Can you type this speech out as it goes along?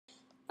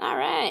All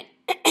right,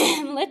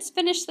 let's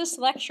finish this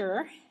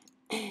lecture.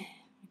 I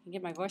can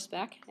get my voice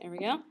back. There we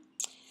go.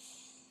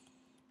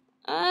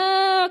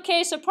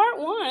 Okay, so part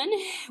one,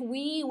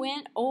 we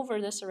went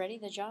over this already,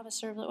 the Java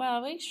Servlet.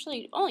 Well, we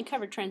actually only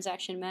covered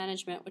transaction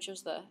management, which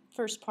was the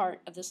first part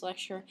of this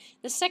lecture.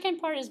 The second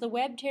part is the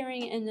web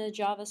tiering and the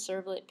Java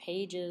Servlet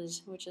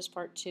pages, which is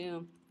part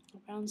two.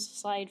 Around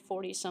slide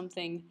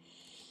 40-something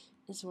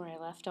is where I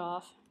left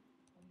off.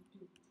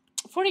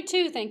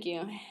 42, thank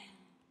you.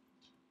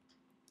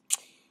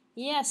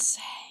 Yes,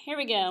 here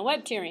we go,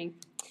 web tiering.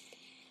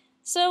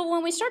 So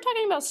when we start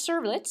talking about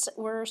servlets,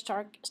 we're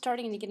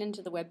starting to get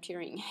into the web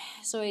tiering.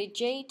 So a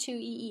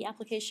J2EE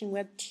application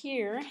web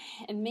tier,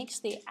 it makes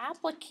the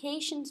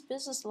application's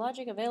business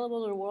logic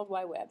available to the World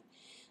Wide Web.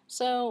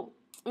 So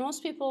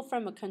most people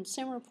from a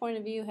consumer point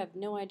of view have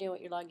no idea what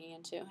you're logging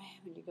into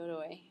when you go to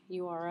a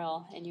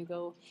URL and you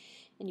go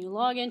and you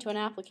log into an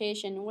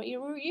application. What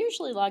you're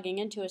usually logging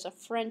into is a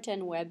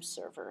front-end web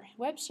server.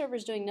 Web server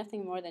is doing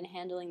nothing more than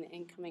handling the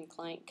incoming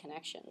client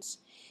connections.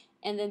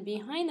 And then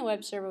behind the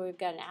web server, we've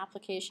got an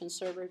application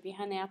server.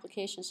 Behind the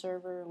application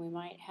server, we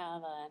might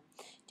have a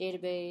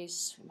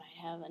database, we might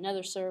have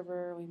another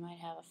server, we might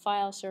have a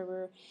file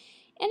server,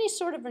 any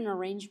sort of an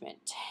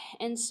arrangement.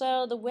 And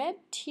so the web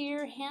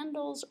tier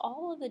handles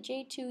all of the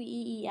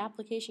J2EE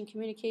application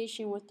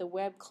communication with the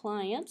web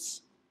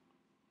clients,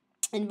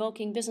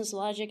 invoking business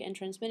logic and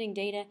transmitting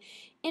data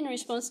in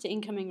response to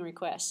incoming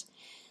requests.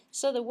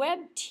 So the web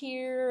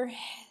tier,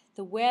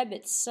 the web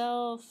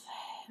itself,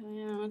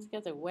 let's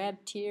get the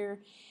web tier.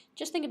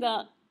 Just think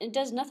about, it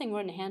does nothing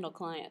more than handle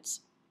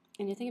clients.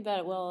 And you think about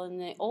it, well, in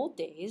the old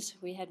days,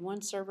 we had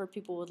one server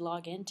people would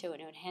log into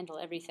and it would handle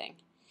everything.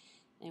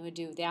 It would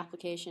do the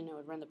application, it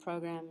would run the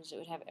programs, it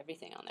would have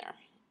everything on there.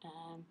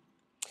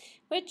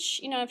 Which,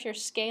 you know, if you're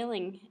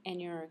scaling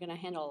and you're going to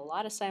handle a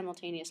lot of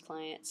simultaneous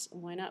clients,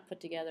 why not put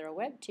together a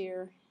web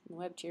tier? And the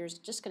web tier is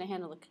just going to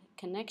handle the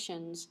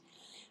connections,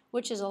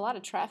 which is a lot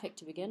of traffic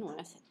to begin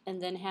with, and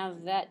then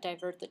have that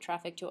divert the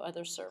traffic to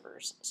other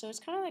servers. So it's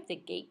kind of like the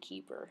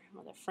gatekeeper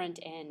or the front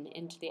end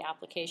into the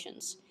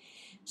applications.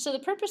 So the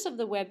purpose of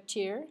the web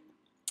tier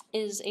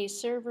is a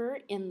server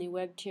in the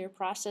web tier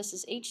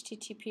processes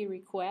HTTP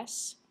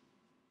requests.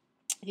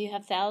 If you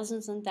have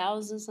thousands and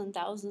thousands and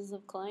thousands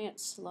of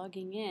clients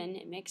logging in,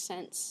 it makes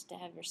sense to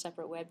have your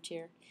separate web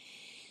tier.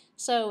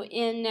 So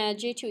in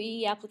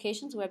J2EE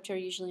applications, the web tier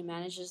usually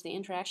manages the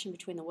interaction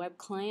between the web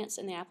clients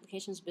and the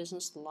application's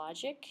business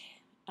logic,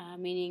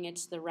 meaning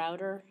it's the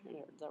router,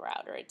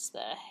 it's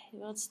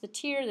the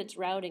tier that's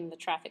routing the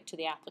traffic to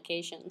the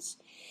applications.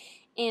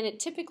 And it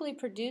typically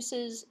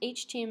produces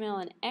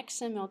HTML and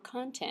XML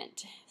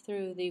content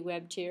through the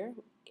web tier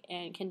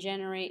and can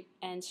generate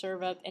and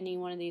serve up any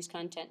one of these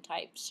content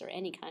types, or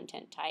any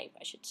content type,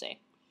 I should say.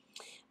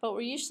 But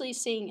we're usually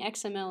seeing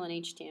XML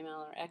and HTML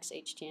or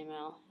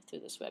XHTML through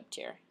this web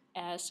tier.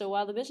 So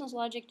while the business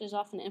logic is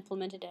often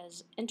implemented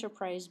as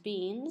enterprise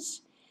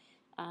beans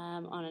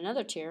on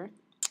another tier,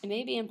 it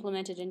may be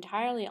implemented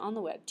entirely on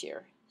the web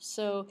tier.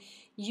 So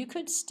you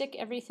could stick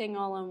everything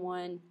all on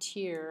one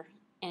tier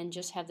and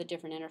just have the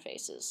different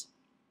interfaces.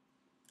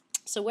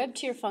 So web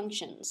tier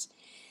functions.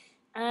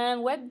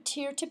 Web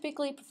tier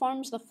typically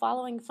performs the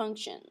following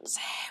functions.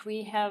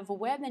 We have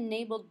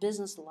web-enabled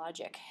business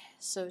logic.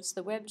 So it's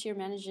the web tier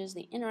manages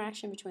the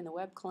interaction between the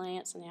web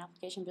clients and the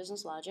application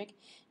business logic,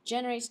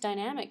 generates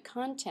dynamic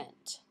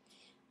content.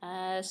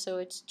 So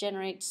it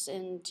generates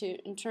in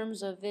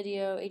terms of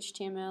video,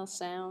 HTML,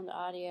 sound,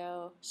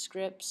 audio,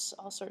 scripts,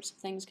 all sorts of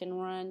things can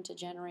run to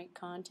generate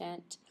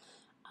content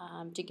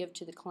to give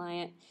to the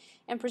client,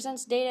 and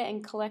presents data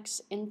and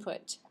collects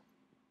input.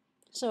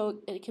 So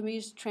it can be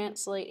used to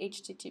translate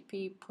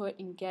HTTP put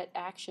and get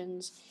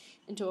actions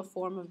into a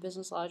form of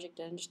business logic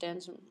that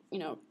understands,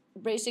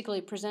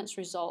 basically presents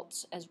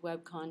results as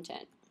web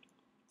content.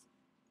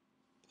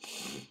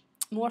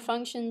 More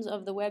functions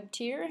of the web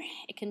tier.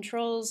 It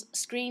controls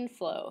screen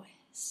flow.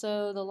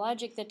 So the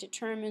logic that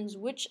determines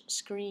which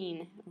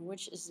screen,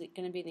 which is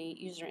going to be the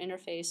user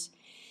interface,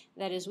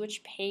 that is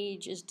which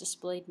page is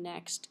displayed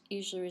next,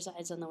 usually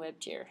resides on the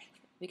web tier.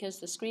 Because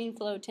the screen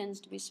flow tends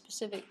to be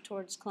specific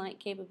towards client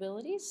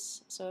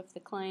capabilities. So if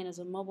the client is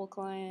a mobile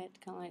client,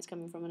 the client's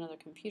coming from another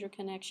computer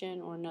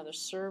connection or another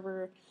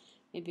server,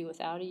 maybe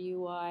without a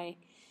UI,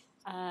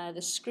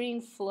 the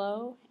screen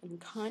flow and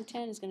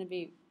content is going to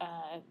be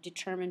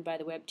determined by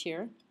the web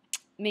tier.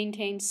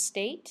 Maintains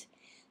state.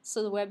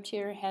 So the web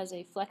tier has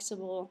a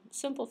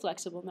simple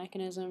flexible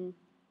mechanism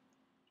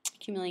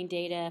accumulating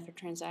data for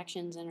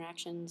transactions,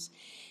 interactions,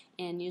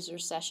 and user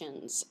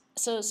sessions.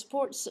 So it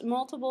supports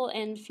multiple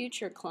and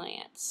future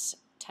clients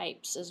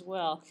types as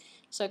well.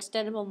 So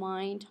extendable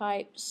MIME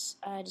types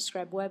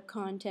describe web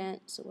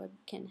content, so web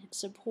can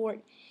support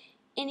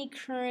any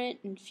current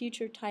and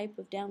future type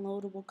of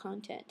downloadable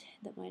content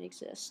that might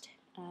exist.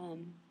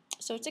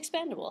 So it's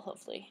expandable,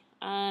 hopefully.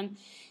 It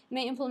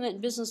may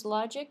implement business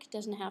logic,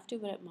 doesn't have to,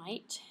 but it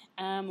might.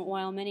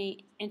 While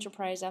many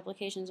enterprise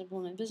applications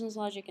implement business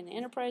logic in the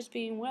enterprise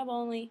being web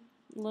only,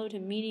 low to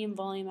medium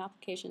volume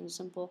applications,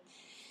 simple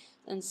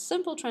And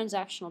simple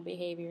transactional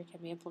behavior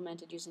can be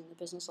implemented using the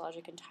business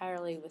logic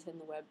entirely within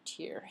the web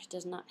tier. It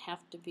does not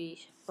have to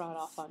be brought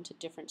off onto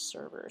different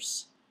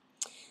servers.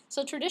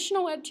 So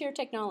traditional web tier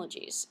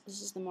technologies,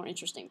 this is the more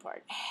interesting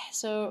part.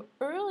 So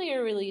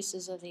earlier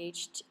releases of the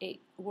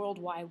World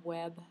Wide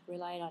Web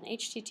relied on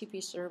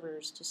HTTP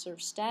servers to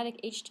serve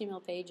static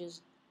HTML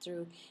pages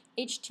through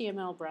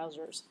HTML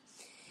browsers.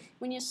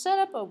 When you set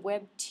up a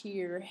web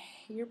tier,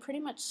 you're pretty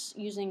much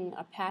using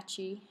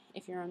Apache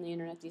if you're on the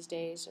internet these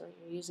days, or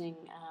you're using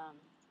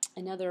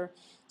another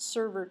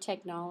server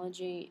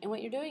technology, and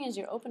what you're doing is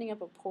you're opening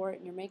up a port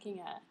and you're making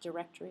a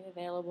directory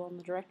available, and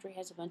the directory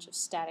has a bunch of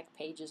static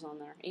pages on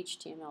there,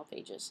 HTML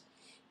pages.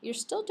 You're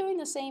still doing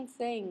the same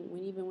thing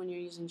even when you're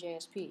using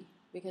JSP,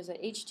 because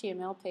that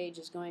HTML page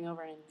is going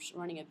over and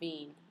running a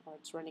bean, or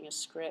it's running a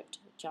script,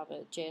 Java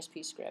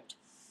JSP script,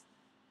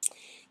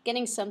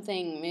 getting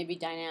something maybe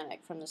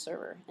dynamic from the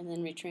server and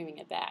then retrieving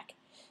it back.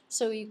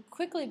 So you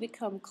quickly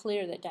become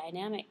clear that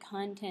dynamic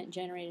content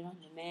generated on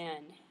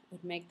demand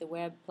would make the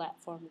web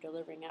platform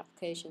delivering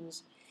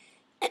applications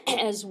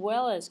as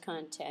well as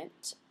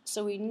content.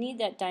 So we need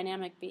that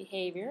dynamic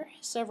behavior.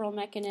 Several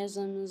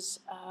mechanisms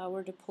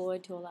were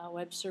deployed to allow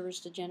web servers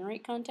to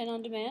generate content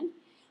on demand,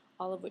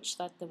 all of which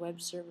let the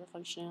web server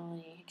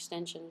functionality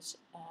extensions,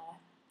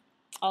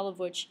 all of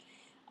which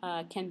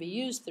can be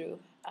used through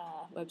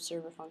web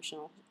server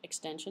functional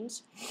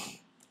extensions.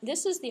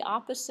 This is the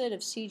opposite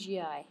of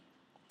CGI.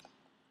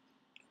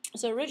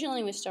 So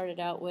originally we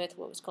started out with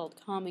what was called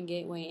Common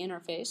Gateway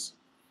Interface,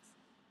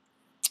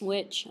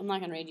 which I'm not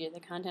going to read you the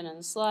content on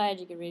the slide,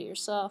 you can read it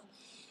yourself.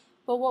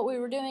 But what we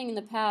were doing in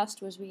the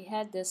past was we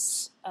had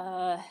this,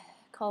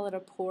 call it a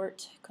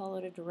port, call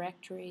it a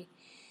directory.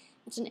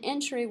 It's an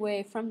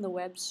entryway from the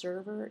web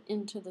server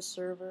into the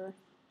server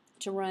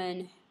to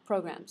run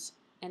programs.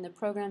 And the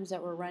programs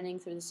that were running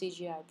through the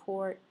CGI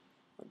port,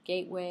 or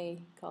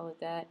gateway, call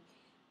it that,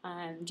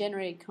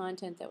 generated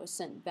content that was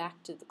sent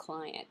back to the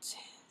client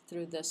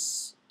through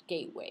this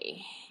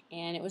gateway.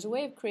 And it was a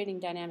way of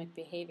creating dynamic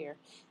behavior.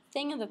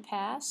 Thing of the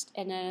past,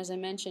 and then as I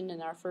mentioned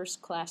in our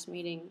first class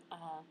meeting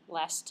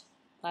last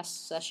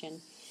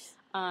session,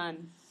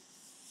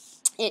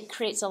 it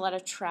creates a lot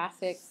of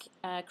traffic,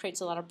 creates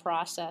a lot of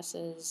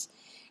processes,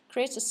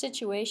 creates a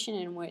situation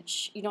in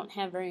which you don't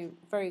have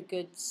very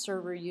good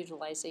server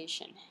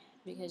utilization,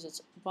 because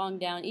it's bogged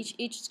down.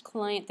 Each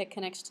client that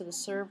connects to the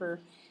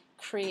server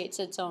creates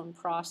its own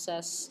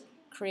process,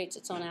 creates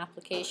its own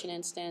application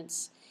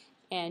instance,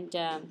 and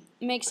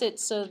makes it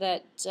so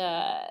that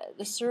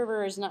the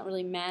server is not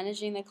really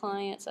managing the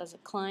clients as a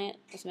client,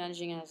 it's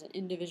managing it as an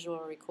individual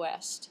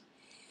request.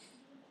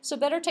 So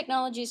better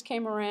technologies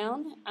came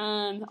around.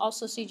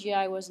 Also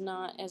CGI was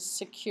not as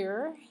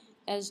secure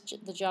as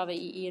the Java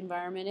EE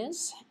environment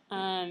is.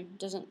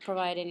 Doesn't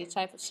provide any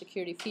type of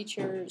security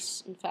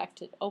features. In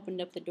fact, it opened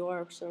up the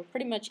door, so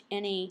pretty much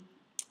any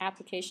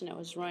application that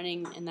was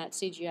running in that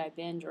CGI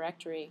bin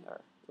directory,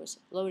 or was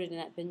loaded in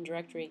that bin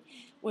directory,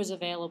 was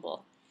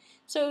available.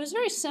 So it was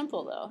very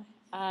simple though.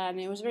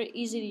 It was very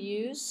easy to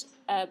use,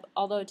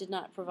 although it did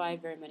not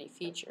provide very many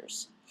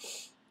features.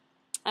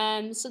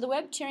 So the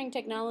web tiering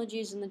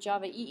technologies in the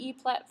Java EE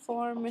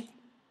platform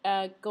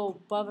go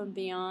above and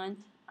beyond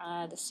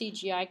the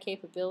CGI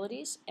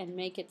capabilities and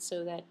make it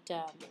so that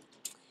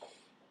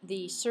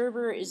the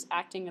server is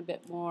acting a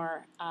bit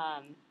more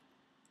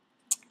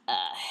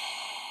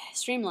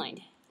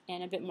streamlined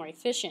and a bit more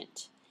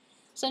efficient.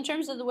 So in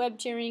terms of the web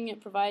tiering,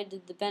 it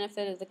provided the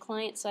benefit of the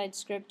client-side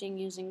scripting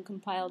using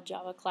compiled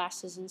Java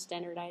classes and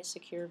standardized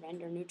secure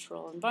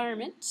vendor-neutral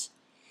environments.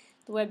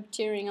 The web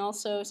tiering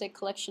also is a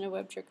collection of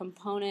web tier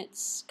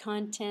components,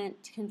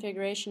 content,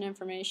 configuration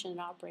information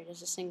that operate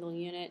as a single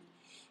unit,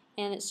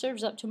 and it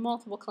serves up to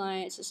multiple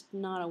clients. It's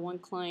not a one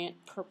client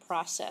per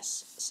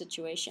process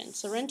situation.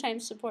 So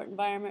runtime support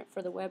environment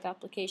for the web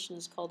application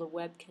is called a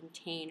web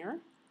container.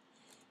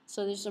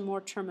 So there's some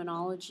more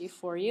terminology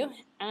for you.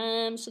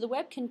 So the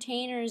web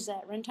container is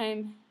that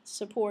runtime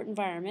support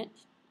environment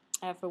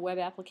for web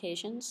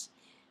applications.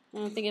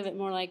 Think of it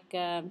more like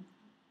the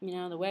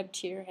web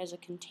tier has a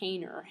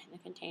container. The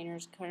container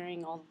is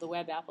carrying all of the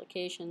web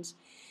applications.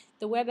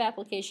 The web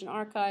application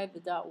archive,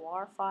 the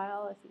 .war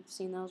file, if you've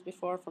seen those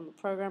before from a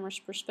programmer's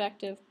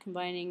perspective,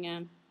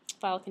 combining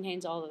file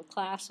contains all of the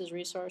classes,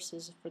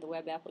 resources for the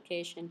web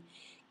application,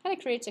 kind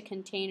of creates a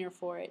container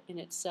for it in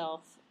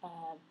itself,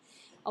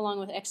 along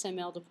with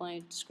XML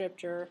deployed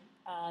descriptor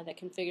that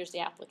configures the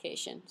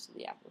application so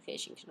the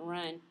application can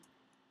run.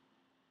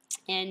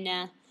 And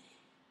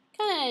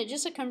kind of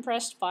just a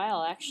compressed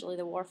file, actually,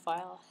 the WAR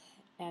file.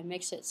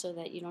 Makes it so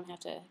that you don't have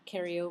to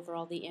carry over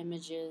all the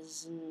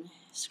images and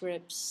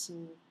scripts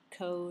and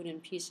code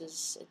and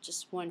pieces. It's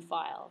just one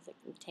file that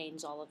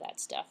contains all of that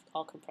stuff,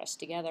 all compressed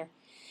together.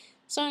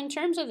 So in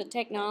terms of the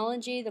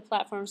technology, the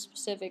platform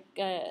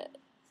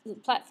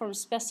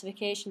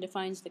specification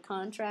defines the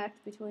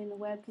contract between the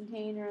web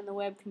container and the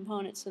web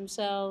components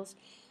themselves,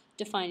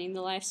 defining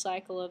the life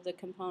cycle of the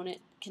component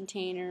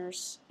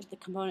containers, the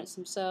components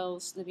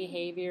themselves, the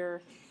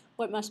behavior,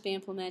 what must be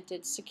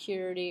implemented,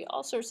 security,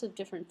 all sorts of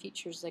different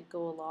features that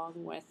go along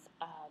with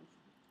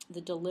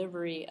the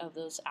delivery of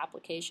those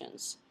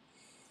applications.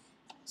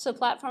 So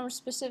platform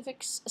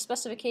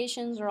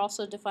specifications are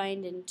also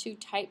defined in two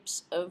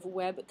types of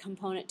web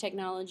component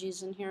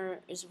technologies, and here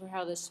is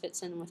how this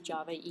fits in with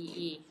Java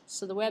EE.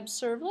 So the web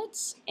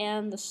servlets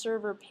and the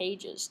server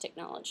pages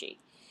technology.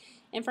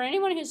 And for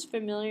anyone who's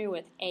familiar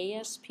with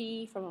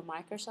ASP from a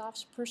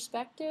Microsoft's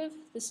perspective,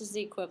 this is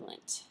the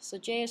equivalent. So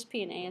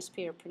JSP and ASP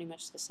are pretty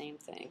much the same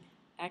thing,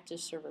 active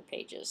server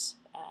pages.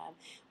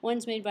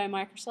 One's made by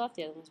Microsoft,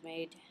 the other one's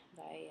made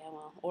by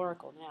well,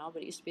 Oracle now,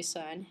 but it used to be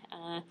Sun,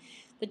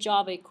 the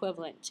Java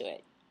equivalent to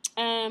it.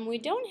 We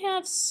don't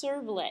have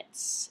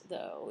servlets,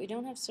 though. We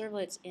don't have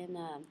servlets in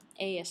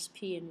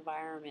ASP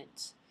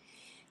environment.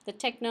 The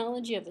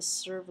technology of the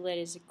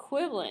servlet is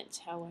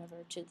equivalent,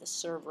 however, to the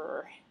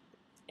server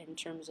in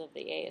terms of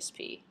the ASP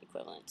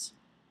equivalents.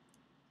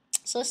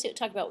 So let's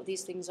talk about what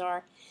these things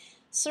are.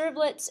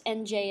 Servlets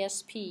and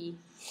JSP.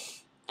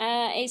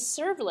 A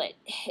servlet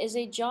is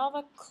a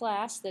Java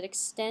class that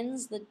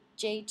extends the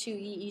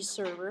J2EE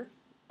server,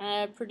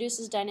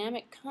 produces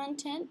dynamic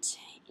content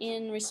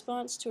in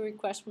response to a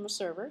request from a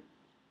server.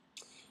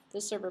 The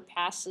server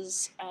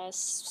passes a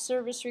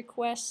service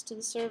request to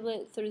the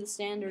servlet through the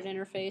standard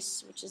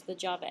interface, which is the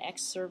JavaX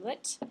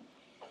servlet,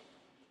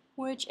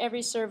 which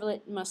every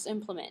servlet must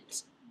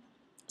implement.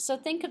 So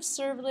think of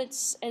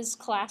servlets as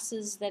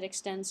classes that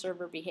extend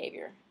server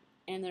behavior.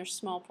 And they're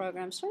small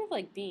programs, sort of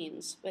like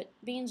beans, but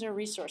beans are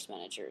resource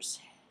managers.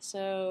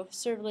 So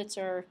servlets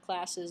are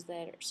classes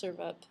that serve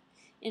up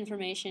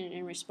information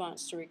in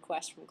response to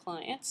requests from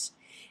clients.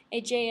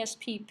 A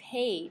JSP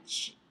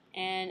page,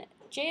 and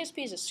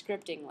JSP is a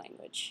scripting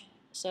language.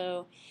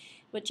 So,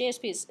 but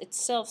JSP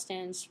itself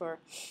stands for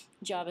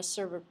Java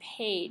Server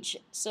Page.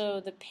 So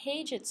the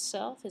page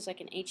itself is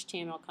like an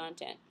HTML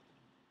content.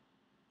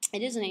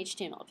 It is an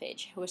HTML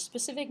page with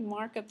specific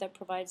markup that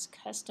provides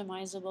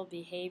customizable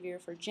behavior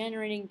for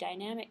generating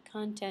dynamic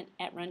content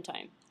at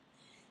runtime.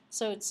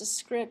 So it's a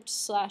script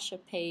 / a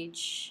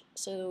page.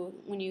 So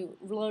when you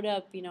load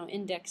up,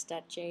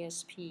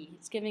 index.jsp,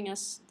 it's giving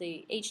us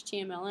the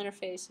HTML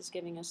interface, it's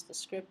giving us the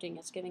scripting,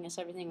 it's giving us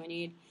everything we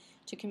need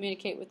to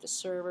communicate with the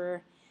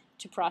server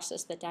to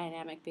process the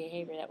dynamic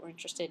behavior that we're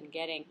interested in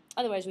getting.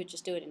 Otherwise, we'd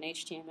just do it in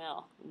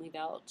HTML and leave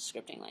out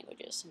scripting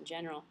languages in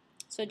general.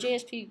 So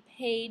JSP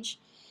page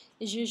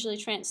is usually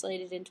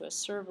translated into a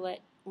servlet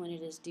when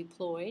it is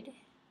deployed.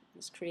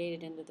 It's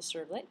created into the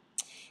servlet.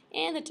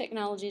 And the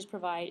technologies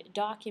provide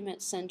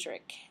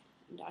document-centric.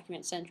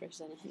 Document-centric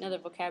is another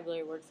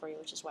vocabulary word for you,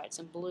 which is why it's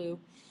in blue,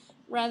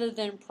 rather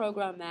than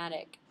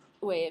programmatic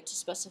way to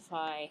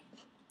specify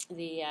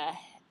the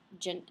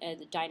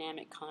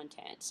dynamic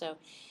content. So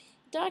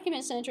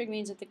document-centric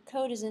means that the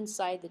code is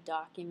inside the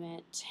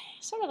document,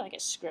 sort of like a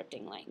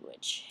scripting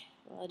language.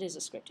 Well, it is a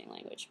scripting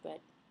language,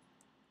 but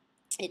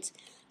it's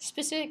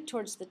specific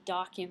towards the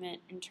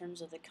document in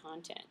terms of the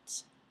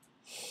content.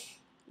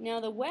 Now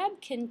the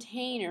web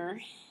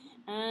container,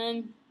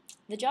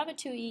 the Java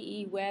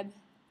 2EE web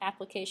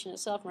application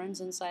itself runs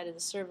inside of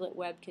the servlet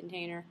web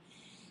container.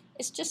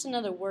 It's just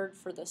another word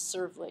for the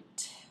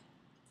servlet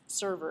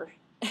server,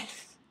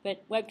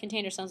 but web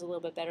container sounds a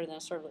little bit better than a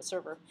servlet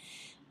server.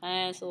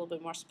 It's a little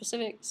bit more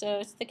specific, so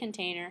it's the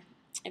container.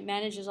 It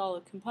manages all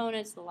the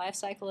components, the life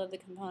cycle of the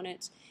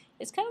components.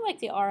 It's kind of like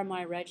the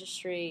RMI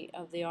registry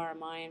of the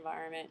RMI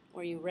environment,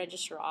 where you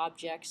register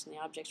objects and the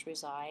objects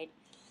reside.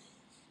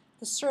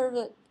 The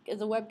servlet,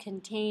 the web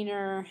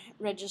container,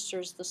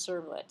 registers the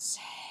servlets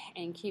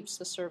and keeps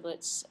the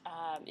servlets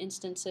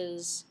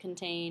instances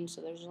contained,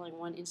 so there's only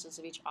one instance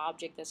of each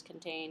object that's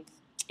contained.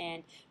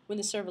 And when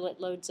the servlet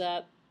loads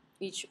up,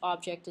 each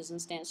object is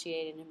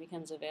instantiated and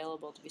becomes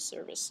available to be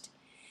serviced.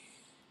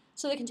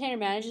 So the container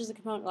manages the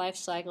component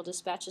lifecycle,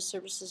 dispatches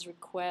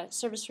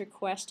service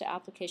requests to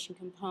application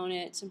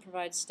components, and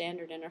provides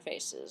standard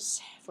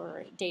interfaces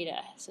for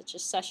data, such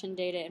as session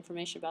data,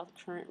 information about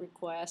the current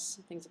requests,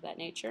 and things of that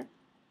nature.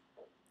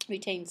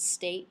 Retains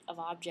state of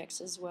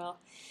objects as well.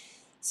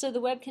 So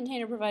the web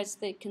container provides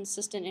the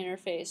consistent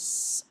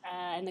interface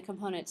and the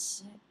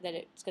components that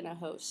it's going to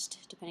host,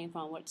 depending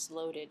upon what's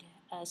loaded.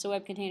 So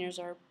web containers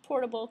are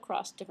portable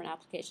across different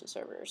application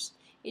servers.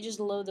 You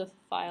just load the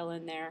file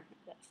in there,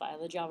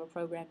 the Java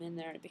program in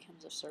there, and it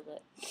becomes a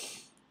servlet.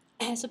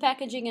 So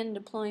packaging and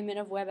deployment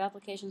of web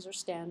applications are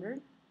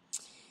standard.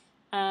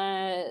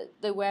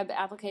 The web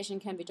application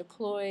can be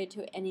deployed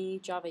to any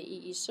Java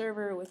EE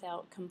server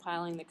without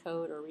compiling the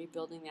code or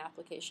rebuilding the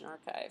application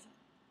archive.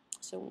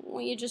 So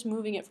when you're just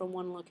moving it from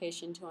one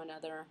location to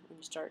another when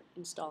you start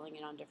installing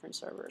it on different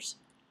servers.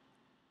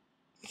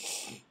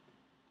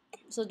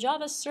 So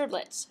Java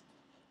servlets.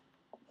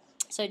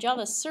 So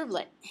Java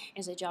Servlet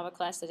is a Java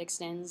class that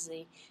extends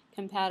the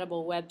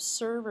compatible web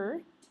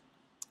server.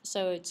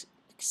 So it's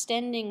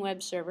extending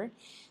web server.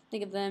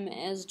 Think of them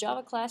as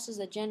Java classes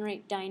that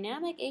generate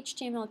dynamic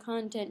HTML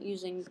content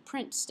using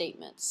print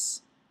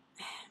statements,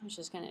 which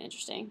is kind of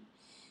interesting.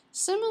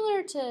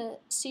 Similar to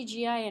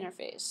CGI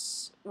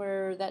interface,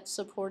 where that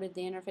supported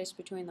the interface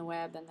between the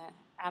web and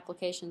the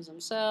applications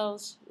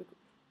themselves,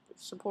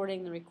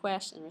 supporting the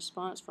request and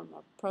response from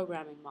a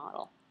programming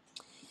model.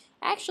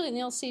 Actually, in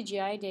the old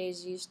CGI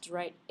days, you used to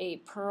write a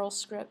Perl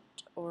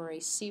script or a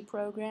C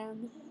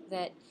program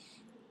that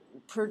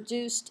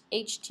produced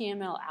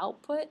HTML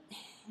output,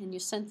 and you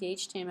sent the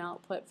HTML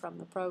output from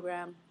the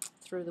program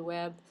through the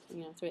web,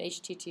 through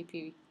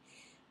HTTP,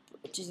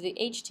 which is the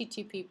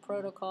HTTP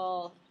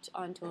protocol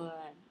onto a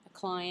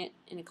client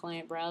in a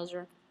client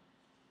browser.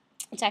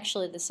 It's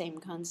actually the same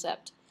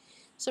concept.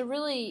 So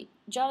really,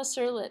 Java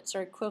servlets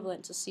are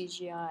equivalent to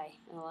CGI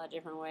in a lot of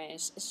different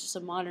ways. It's just a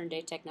modern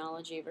day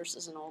technology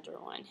versus an older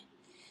one.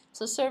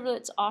 So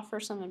servlets offer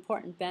some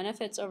important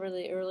benefits over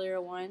the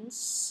earlier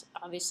ones.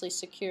 Obviously,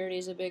 security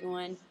is a big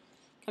one.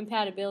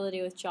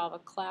 Compatibility with Java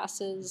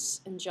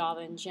classes and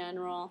Java in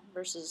general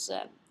versus,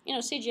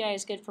 CGI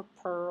is good for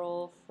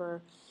Perl,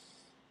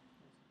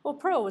 well,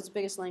 Perl was the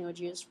biggest language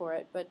used for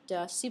it, but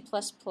C++,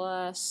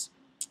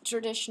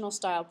 traditional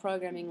style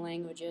programming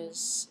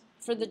languages.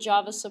 For the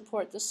Java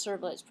support, the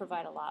servlets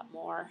provide a lot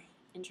more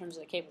in terms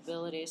of the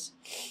capabilities.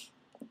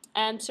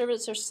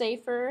 Servlets are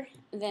safer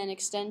than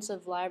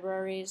extension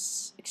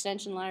libraries,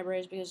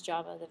 because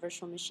Java, the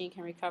virtual machine,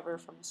 can recover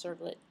from a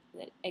servlet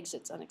that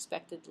exits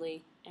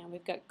unexpectedly. And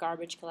we've got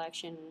garbage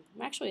collection.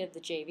 Actually, we have the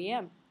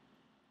JVM.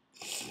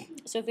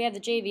 So if we have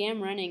the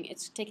JVM running,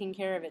 it's taking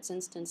care of its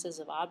instances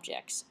of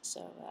objects.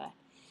 So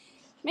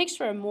it makes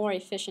for a more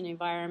efficient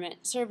environment.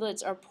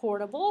 Servlets are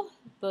portable,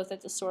 both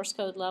at the source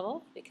code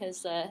level,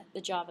 because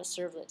the Java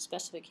servlet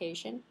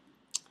specification,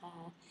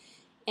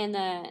 and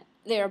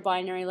they are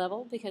binary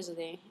level because of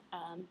the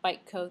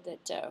byte code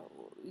that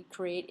we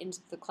create into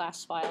the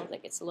class file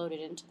that gets loaded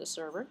into the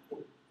server.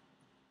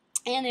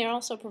 And they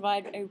also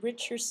provide a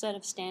richer set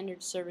of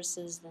standard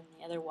services than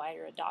the other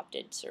wider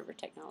adopted server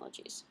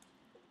technologies.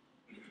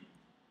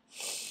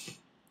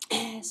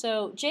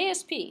 So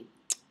JSP,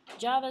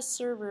 Java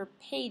Server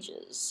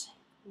Pages.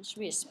 There should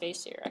be a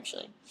space here,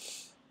 actually.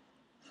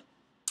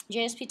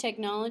 JSP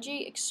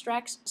technology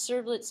extracts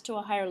servlets to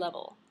a higher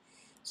level,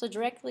 so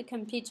directly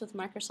competes with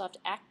Microsoft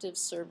Active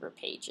Server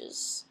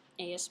Pages,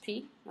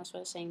 ASP. That's what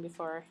I was saying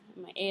before.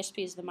 ASP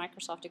is the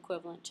Microsoft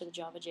equivalent to the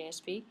Java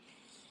JSP.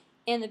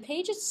 And the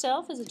page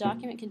itself is a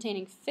document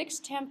containing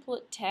fixed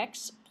template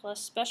text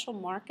plus special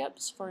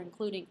markups for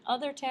including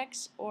other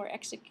text or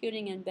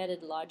executing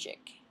embedded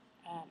logic,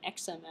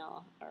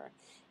 XML, or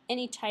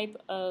any type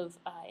of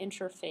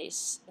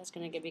interface that's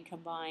going to be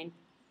combined.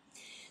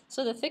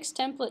 So the fixed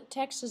template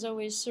text is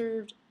always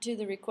served to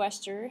the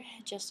requester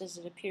just as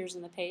it appears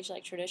on the page,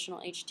 like traditional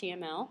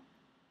HTML.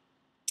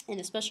 And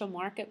the special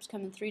markups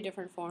come in 3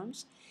 different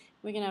forms.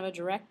 We can have a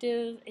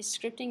directive, a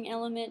scripting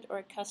element, or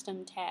a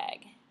custom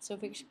tag. So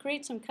if we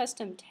create some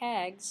custom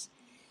tags,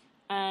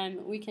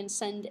 we can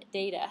send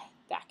data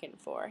back and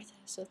forth.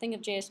 So think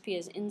of JSP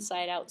as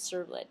inside-out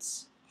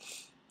servlets,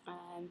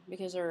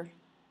 because they're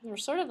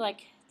sort of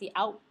like the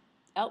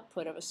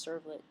output of a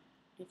servlet,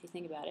 if you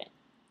think about it.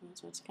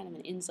 So it's kind of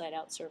an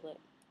inside-out servlet.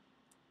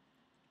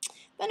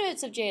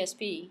 Benefits of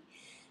JSP.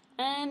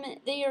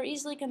 They are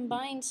easily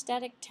combined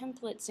static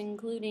templates,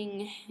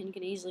 including, and you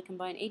can easily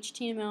combine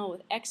HTML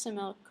with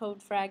XML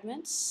code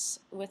fragments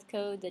with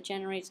code that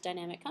generates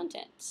dynamic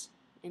content,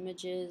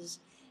 images,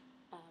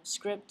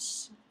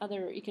 scripts,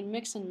 you can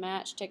mix and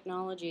match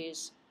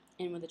technologies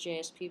in with a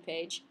JSP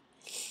page.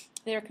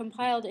 They are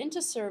compiled into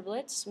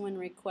servlets when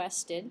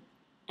requested.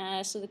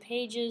 So the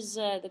page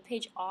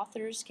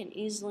authors can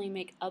easily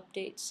make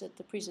updates at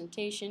the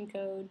presentation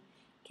code,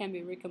 can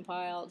be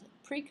recompiled,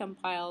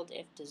 precompiled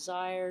if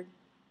desired.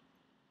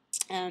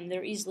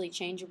 They're easily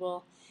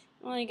changeable.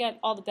 Well, you get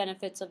all the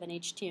benefits of an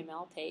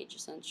HTML page,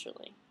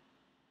 essentially.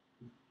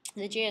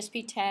 The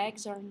JSP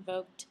tags are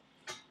invoked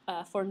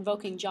for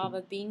invoking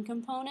Java Bean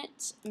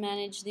components.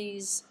 Manage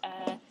these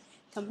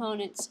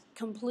components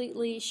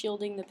completely,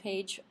 shielding the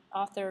page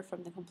author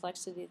from the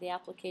complexity of the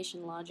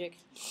application logic.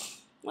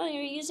 Well,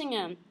 you're using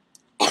a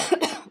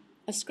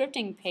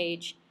scripting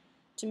page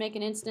to make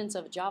an instance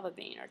of a Java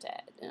Bean, or to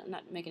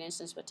not make an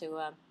instance, but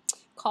to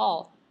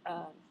call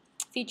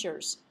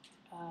features,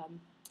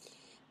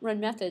 run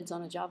methods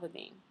on a Java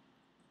Bean,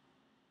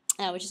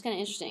 which is kind of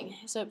interesting.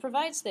 So it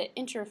provides the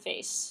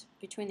interface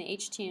between the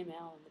HTML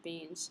and the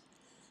beans.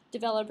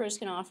 Developers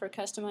can offer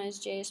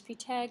customized JSP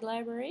tag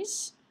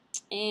libraries,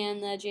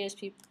 and the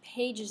JSP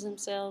pages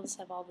themselves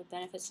have all the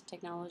benefits and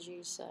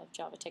technologies of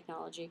Java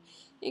technology,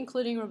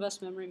 including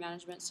robust memory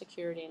management,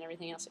 security, and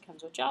everything else that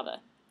comes with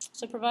Java.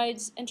 So it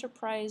provides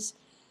enterprise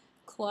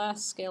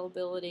class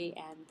scalability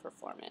and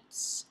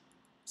performance.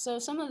 So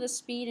some of the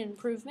speed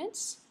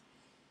improvements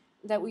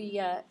that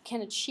we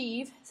can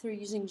achieve through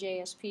using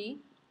JSP,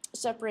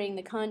 separating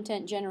the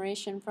content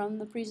generation from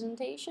the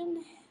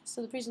presentation.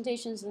 So the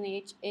presentation is in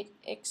the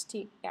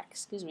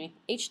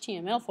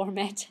HTML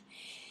format.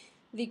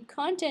 The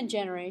content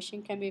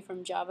generation can be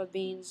from Java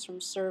Beans, from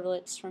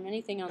servlets, from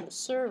anything on the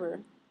server.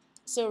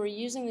 So we're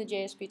using the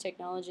JSP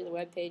technology, the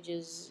web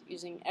pages,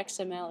 using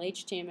XML,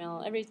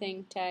 HTML,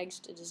 everything, tags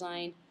to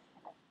design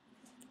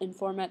and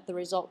format the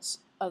results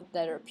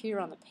that appear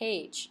on the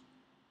page.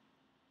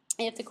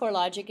 If the core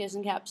logic is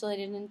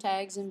encapsulated in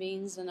tags and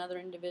beans, then other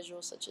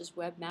individuals such as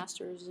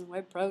webmasters and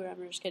web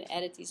programmers can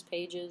edit these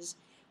pages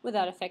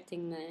without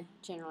affecting the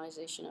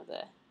generation of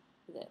the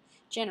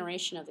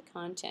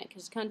content,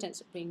 because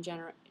content's being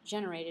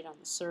generated on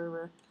the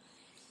server.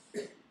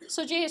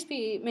 So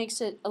JSP makes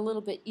it a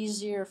little bit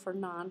easier for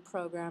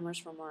non-programmers,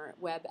 for more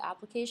web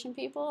application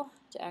people,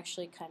 to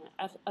actually kind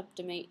of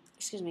update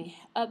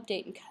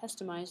and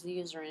customize the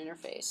user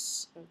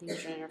interface,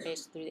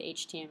 through the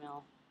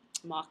HTML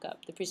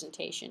mock-up, the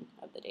presentation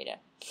of the data.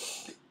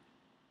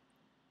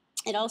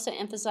 It also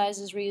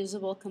emphasizes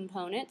reusable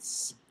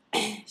components.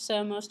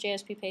 So most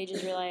JSP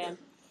pages rely on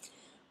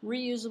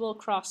reusable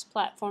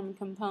cross-platform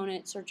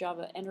components or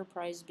Java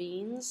Enterprise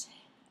beans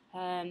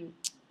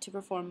to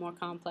perform more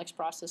complex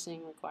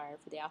processing required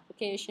for the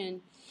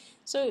application.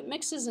 So it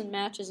mixes and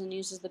matches and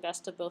uses the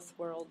best of both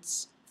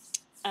worlds.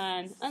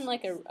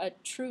 Unlike a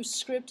true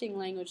scripting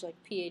language like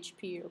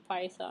PHP or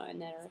Python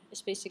that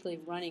is basically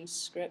running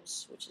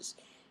scripts, which is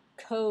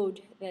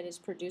code that is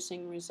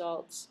producing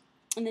results.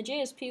 In the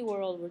JSP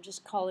world, we're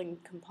just calling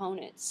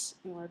components,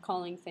 and we're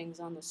calling things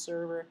on the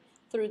server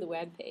through the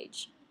web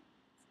page,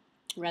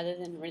 rather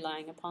than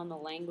relying upon the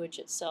language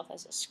itself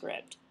as a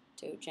script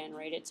to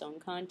generate its own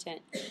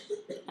content.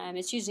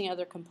 It's using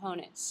other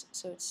components,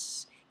 so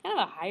it's kind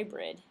of a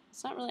hybrid.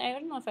 It's not really, I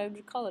don't know if I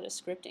would call it a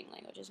scripting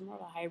language. It's more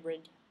of a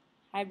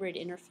hybrid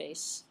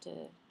interface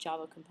to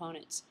Java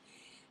components.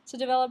 So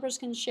developers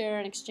can share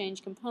and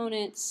exchange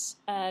components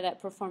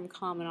that perform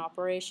common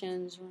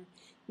operations, or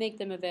make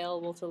them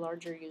available to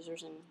larger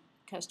users and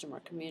customer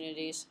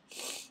communities.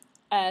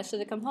 So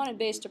the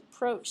component-based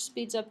approach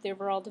speeds up the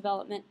overall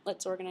development,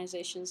 lets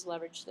organizations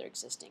leverage their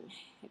existing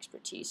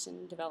expertise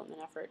and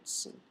development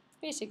efforts, and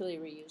basically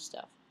reuse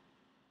stuff.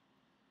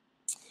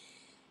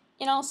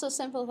 It also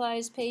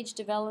simplifies page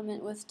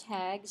development with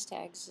tags.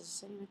 Tags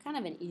is kind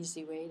of an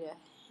easy way to,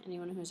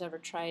 anyone who's ever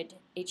tried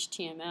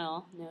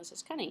HTML knows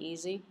it's kind of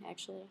easy,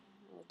 actually,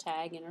 a little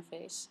tag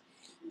interface.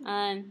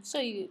 So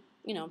you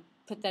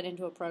put that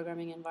into a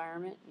programming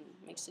environment and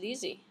it makes it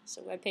easy.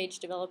 So web page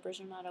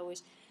developers are not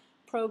always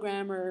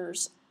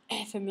programmers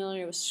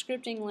familiar with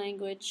scripting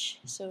language,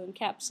 so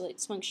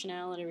encapsulates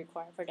functionality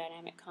required for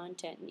dynamic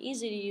content and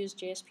easy to use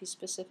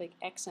JSP-specific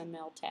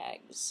XML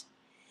tags.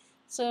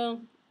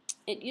 So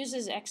it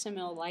uses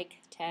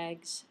XML-like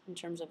tags in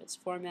terms of its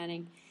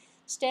formatting.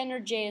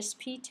 Standard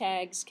JSP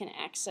tags can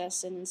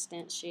access and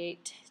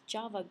instantiate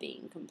Java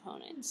Bean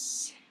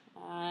components.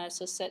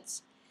 So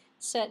set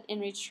and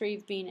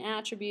retrieve Bean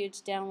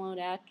attributes,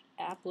 download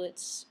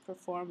applets,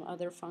 perform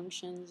other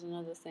functions and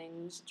other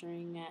things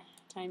during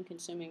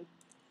time-consuming,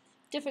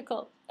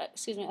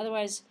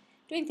 otherwise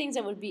doing things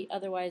that would be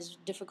otherwise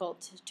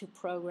difficult to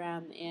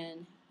program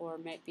in, or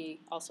might be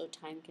also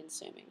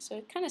time-consuming. So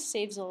it kind of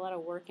saves a lot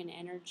of work and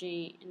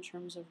energy in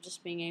terms of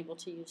just being able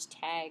to use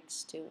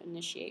tags to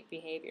initiate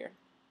behavior.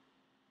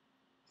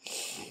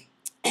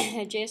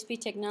 JSP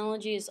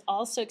technology is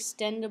also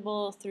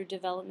extendable through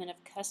development of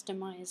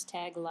customized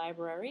tag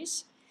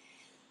libraries.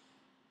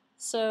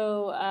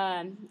 So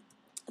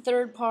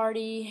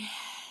third-party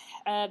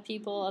other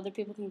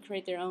people can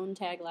create their own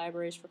tag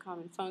libraries for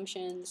common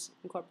functions,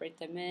 incorporate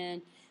them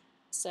in.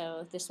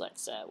 So this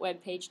lets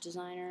web page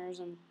designers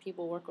and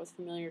people work with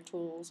familiar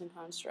tools and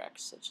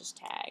constructs such as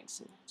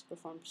tags to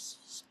perform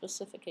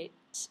sophisticated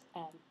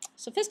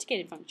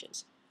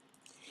functions.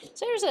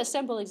 So here's a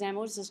simple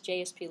example. What does this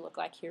JSP look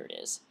like? Here it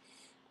is.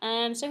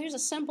 So here's a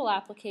simple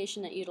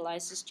application that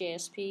utilizes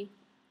JSP.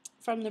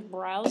 From the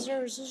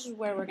browsers, this is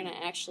where we're going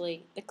to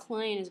actually, the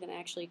client is going to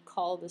actually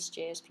call this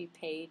JSP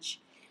page.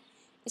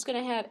 It's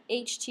going to have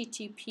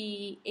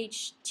HTTP,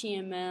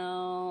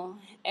 HTML,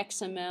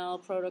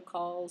 XML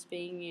protocols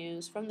being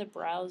used from the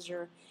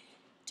browser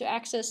to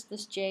access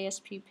this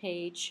JSP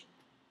page.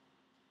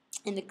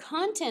 And the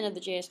content of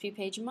the JSP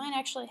page might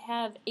actually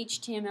have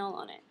HTML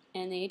on it.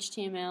 And the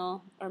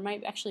HTML, or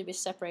might actually be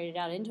separated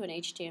out into an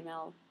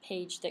HTML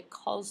page that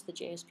calls the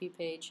JSP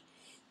page.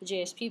 The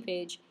JSP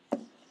page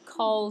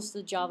calls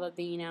the Java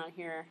Bean out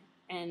here,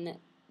 and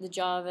the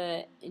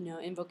Java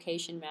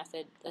invocation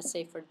method, let's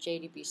say for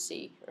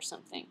JDBC or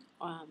something,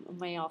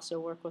 may also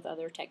work with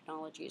other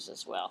technologies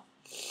as well.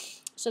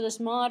 So this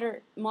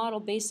model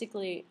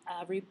basically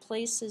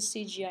replaces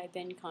CGI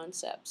bin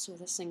concepts with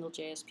a single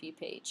JSP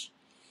page.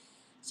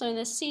 So in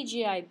the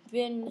CGI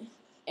bin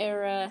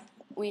era,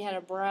 we had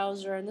a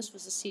browser, and this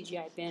was a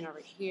CGI bin over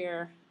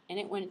here, and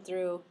it went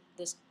through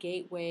this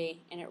gateway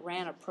and it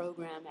ran a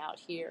program out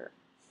here.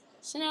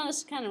 So now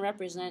this kind of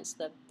represents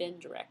the bin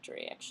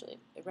directory, actually.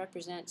 It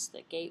represents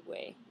the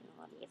gateway in a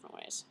lot of different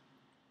ways.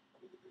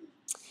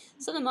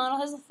 So the model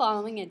has the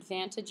following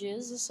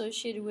advantages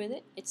associated with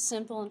it. It's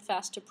simple and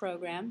fast to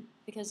program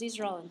because these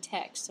are all in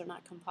text. They're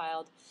not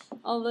compiled,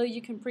 although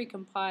you can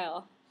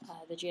pre-compile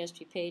the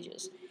JSP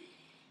pages.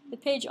 The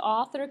page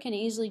author can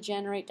easily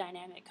generate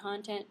dynamic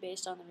content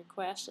based on the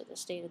request of the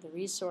state of the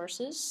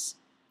resources.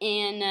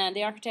 And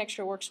the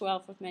architecture works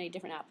well with many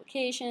different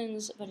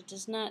applications, but it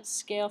does not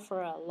scale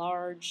for a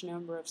large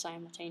number of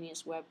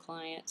simultaneous web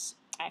clients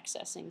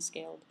accessing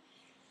scaled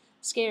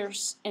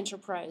scarce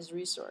enterprise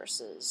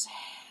resources.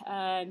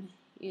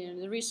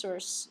 The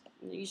resource,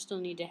 you still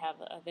need to have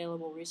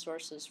available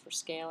resources for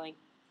scaling.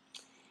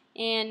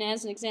 And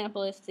as an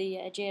example, if the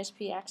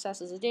JSP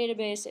accesses a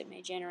database, it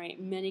may generate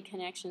many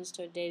connections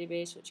to a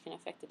database, which can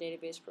affect the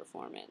database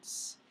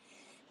performance,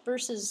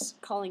 versus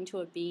calling to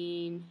a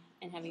bean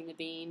and having the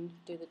bean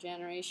do the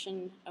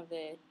generation of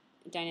the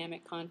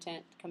dynamic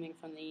content coming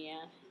from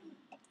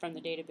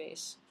the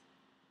database.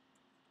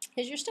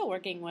 Because you're still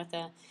working with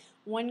a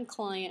one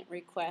client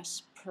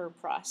request per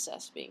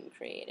process being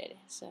created.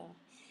 So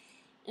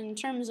in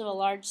terms of a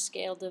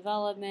large-scale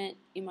development,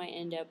 you might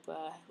end up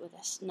with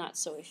a not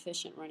so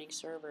efficient running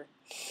server.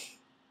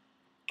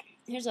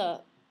 Here's an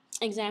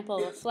example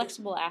of a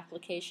flexible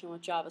application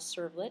with Java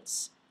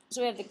servlets.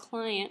 So we have the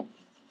client,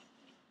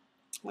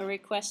 we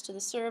request to the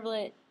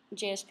servlet,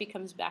 JSP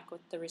comes back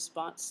with the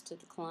response to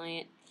the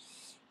client,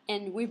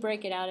 and we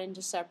break it out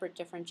into separate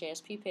different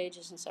JSP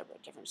pages and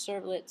separate different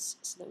servlets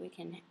so that we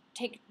can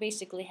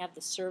basically have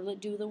the servlet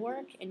do the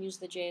work and use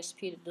the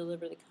JSP to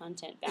deliver the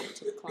content back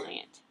to the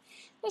client.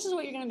 This is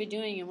what you're going to be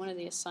doing in one of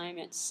the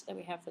assignments that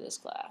we have for this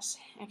class.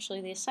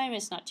 Actually, the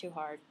assignment's not too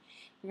hard.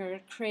 You're going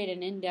to create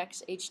an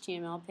index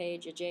HTML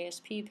page, a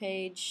JSP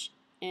page,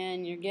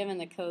 and you're given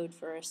the code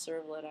for a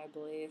servlet, I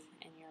believe,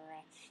 and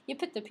you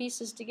put the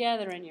pieces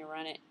together and you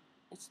run it.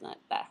 It's not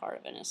that hard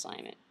of an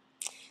assignment.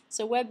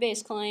 So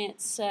web-based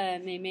clients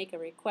may make a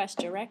request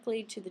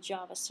directly to the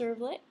Java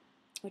servlet,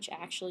 which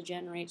actually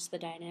generates the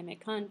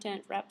dynamic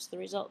content, wraps the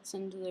results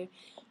into the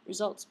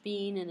results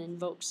bean, and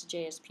invokes the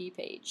JSP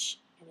page.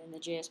 And then the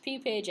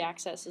JSP page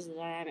accesses the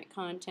dynamic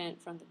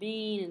content from the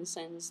bean and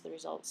sends the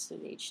results through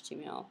the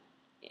HTML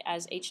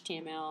as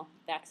HTML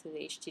back through the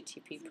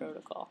HTTP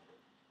protocol.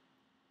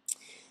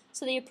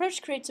 So the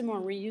approach creates a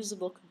more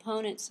reusable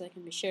component so that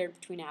can be shared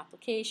between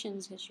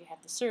applications because you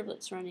have the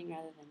servlets running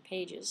rather than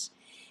pages,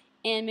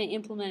 and may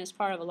implement as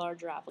part of a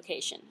larger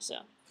application. So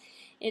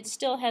it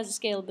still has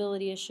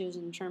scalability issues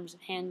in terms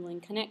of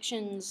handling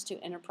connections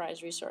to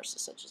enterprise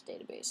resources such as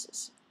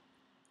databases.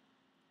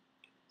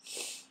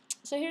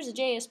 So here's a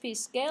JSP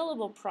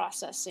scalable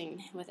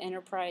processing with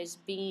enterprise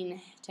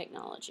bean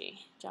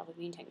technology, Java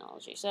bean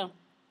technology. So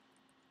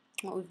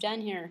what we've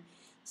done here,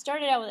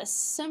 started out with a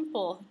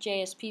simple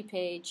JSP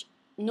page,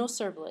 no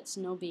servlets,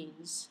 no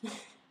beans,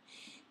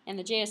 and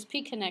the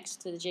JSP connects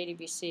to the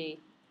JDBC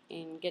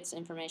and gets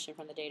information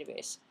from the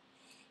database.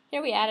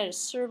 Here we added a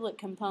servlet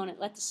component,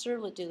 let the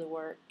servlet do the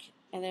work,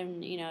 and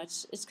then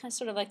it's kind of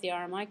sort of like the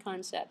RMI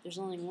concept. There's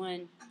only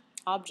one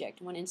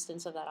object, one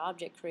instance of that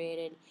object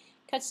created.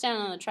 Cuts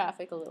down on the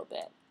traffic a little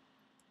bit.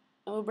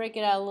 And we'll break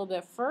it out a little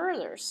bit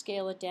further,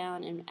 scale it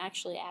down, and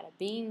actually add a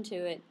bean to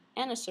it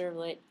and a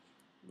servlet.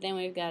 Then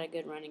we've got a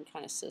good running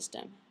kind of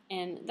system.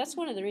 And that's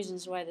one of the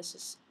reasons why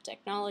this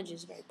technology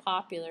is very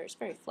popular. It's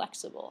very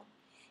flexible.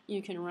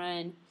 You can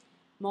run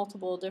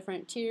multiple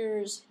different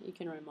tiers, you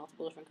can run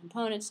multiple different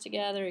components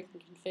together, you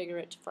can configure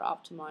it for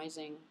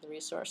optimizing the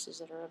resources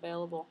that are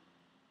available.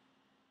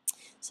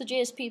 So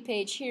JSP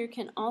page here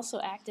can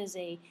also act as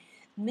a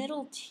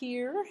middle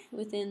tier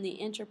within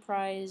the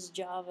enterprise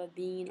Java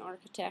bean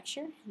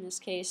architecture. In this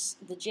case,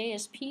 the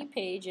JSP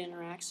page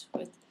interacts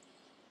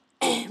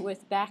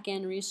with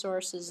back-end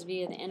resources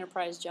via the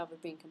enterprise Java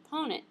bean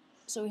component.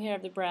 So we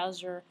have the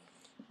browser,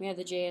 we have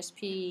the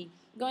JSP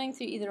going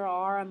through either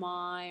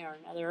RMI or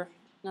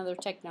another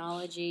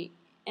technology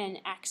and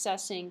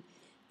accessing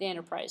the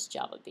enterprise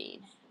Java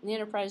bean. And the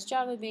enterprise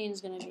Java bean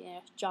is going to be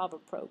a Java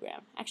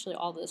program. Actually,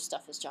 all this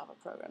stuff is Java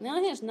program. The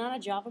only thing that's not a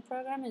Java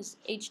program is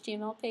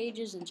HTML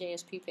pages and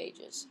JSP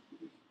pages.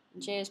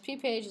 And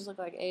JSP pages look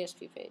like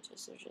ASP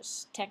pages. They're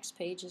just text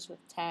pages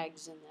with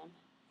tags in them.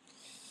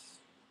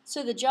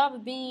 So the Java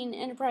bean,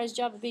 enterprise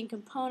Java bean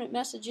component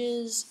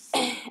messages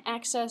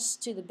access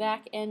to the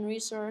back-end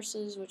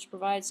resources, which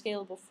provide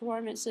scalable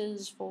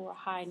performances for a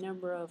high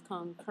number of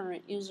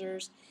concurrent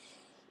users.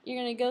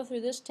 You're going to go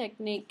through this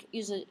technique,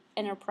 use an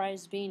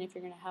enterprise bean if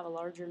you're going to have a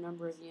larger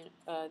number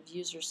of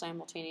users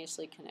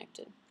simultaneously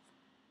connected.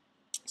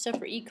 So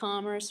for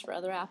e-commerce, for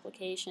other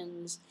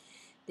applications,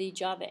 the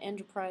Java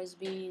enterprise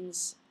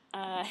beans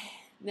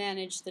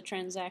manage the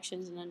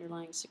transactions and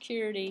underlying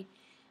security.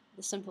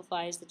 This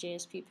simplifies the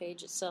JSP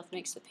page itself,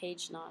 makes the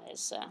page not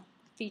as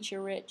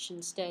feature-rich.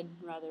 Instead,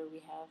 rather, we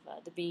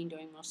have the bean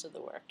doing most of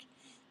the work.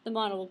 The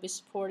model will be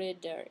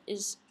supported,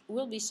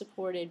 will be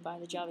supported by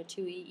the Java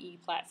 2 EE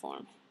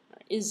platform,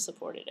 or is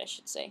supported, I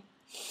should say.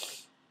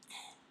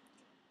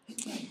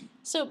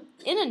 So,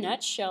 in a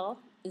nutshell,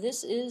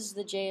 this is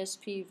the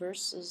JSP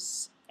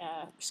versus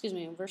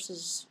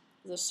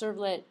the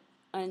servlet,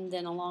 and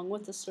then along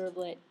with the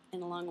servlet,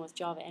 and along with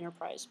Java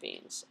enterprise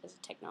beans as a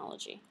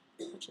technology,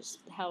 which is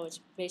how it's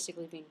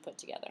basically being put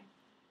together.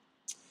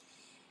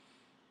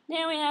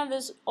 Now we have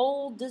this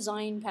old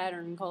design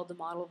pattern called the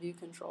model view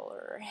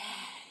controller.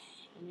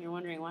 And you're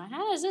wondering, well,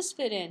 how does this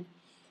fit in?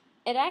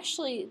 It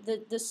actually,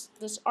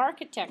 this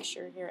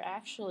architecture here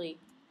actually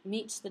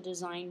meets the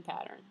design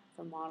pattern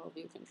for model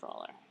view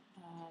controller,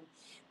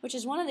 which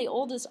is one of the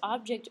oldest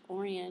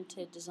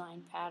object-oriented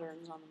design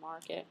patterns on the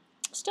market.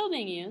 Still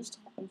being used.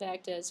 In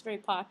fact, it's very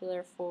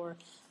popular for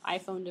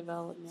iPhone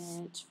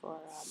development, for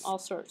all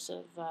sorts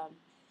of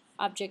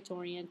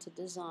object-oriented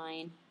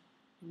design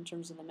in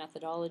terms of the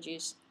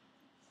methodologies.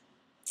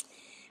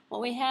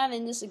 What we have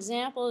in this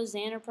example is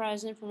the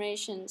Enterprise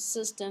Information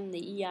System,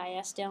 the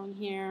EIS down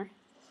here.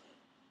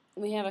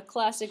 We have a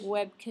classic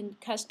web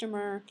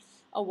customer,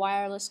 a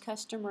wireless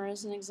customer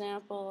as an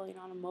example,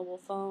 on a mobile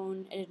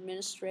phone, an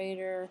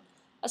administrator,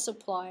 a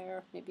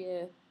supplier, maybe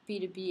a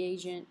B2B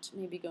agent,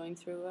 maybe going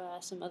through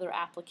some other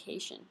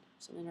application,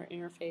 some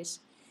interface.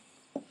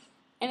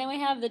 And then we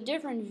have the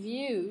different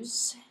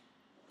views.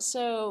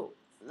 So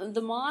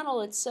the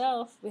model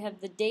itself, we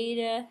have the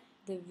data,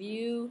 the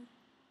view,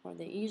 or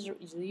the user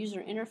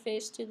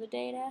interface to the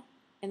data,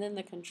 and then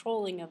the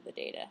controlling of the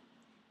data,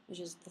 which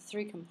is the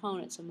three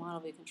components of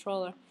model view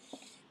controller.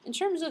 In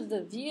terms of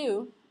the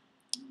view,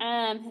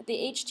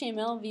 the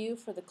HTML view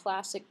for the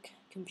classic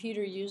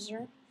computer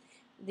user,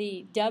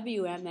 the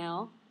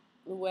WML,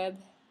 the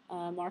web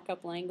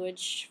markup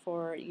language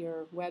for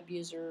your web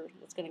user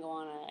that's going to go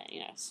on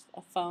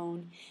a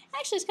phone.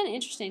 Actually, it's kind of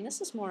interesting. This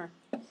is more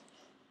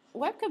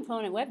web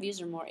component, web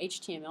views are more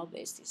HTML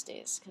based these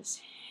days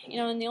because,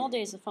 in the old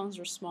days the phones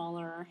were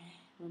smaller,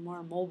 were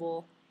more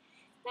mobile.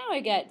 Now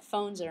we got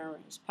phones that are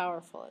as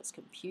powerful as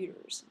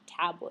computers, and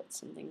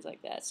tablets, and things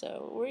like that.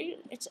 So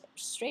it's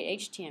straight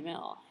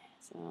HTML.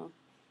 So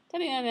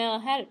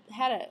WML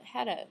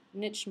had a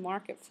niche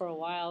market for a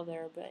while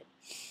there, but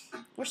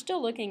we're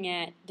still looking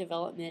at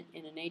development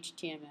in an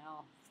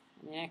HTML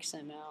and an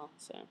XML.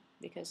 So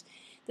because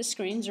the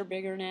screens are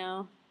bigger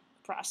now,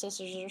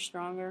 processors are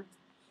stronger.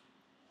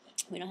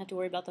 We don't have to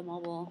worry about the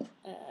mobile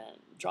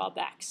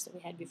drawbacks that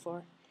we had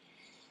before.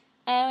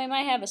 We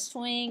might have a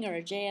swing or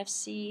a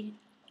JFC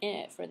in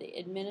it for the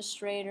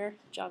administrator,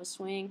 Java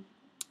swing,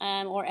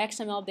 or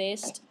XML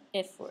based.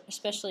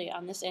 Especially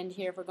on this end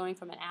here, if we're going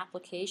from an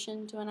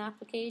application to an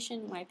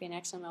application, it might be an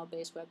XML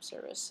based web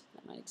service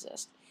that might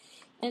exist.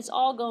 And it's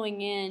all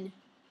going in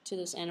to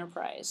this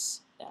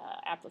enterprise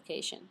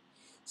application.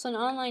 So an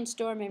online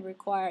store may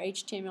require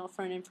HTML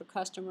front end for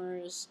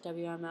customers,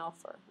 WML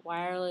for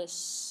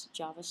wireless,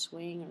 Java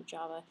Swing or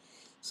Java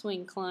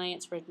Swing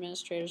clients for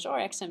administrators, or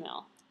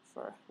XML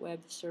for web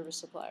service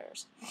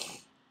suppliers.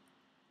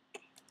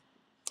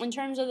 In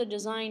terms of the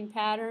design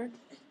pattern,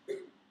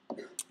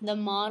 the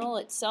model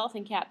itself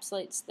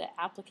encapsulates the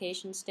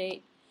application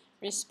state,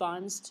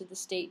 responds to the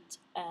state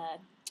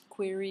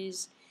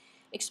queries,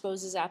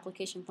 exposes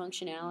application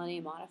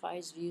functionality,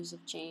 modifies views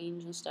of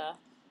change and stuff.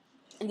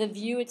 And the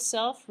view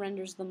itself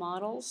renders the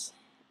models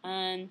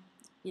and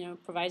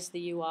provides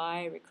the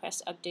UI,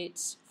 requests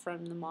updates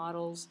from the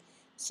models,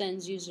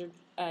 sends user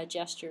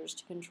gestures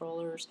to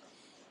controllers.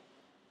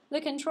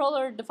 The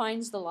controller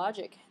defines the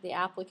logic, the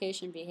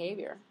application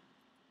behavior.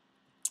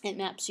 It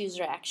maps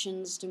user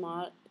actions to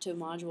module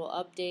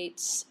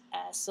updates,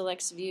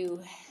 selects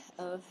view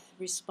of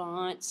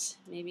response,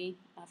 maybe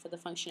for the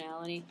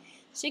functionality.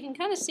 So you can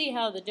kind of see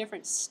how the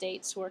different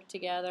states work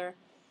together.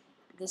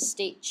 The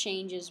state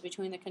changes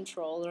between the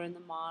controller and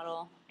the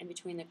model, and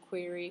between the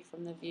query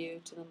from the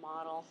view to the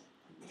model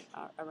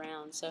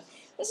around. So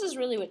this is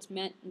really what's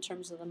meant in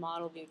terms of the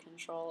model view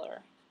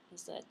controller,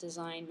 is that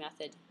design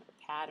method, or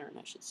pattern,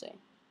 I should say.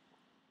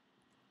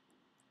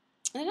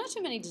 And there are not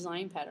too many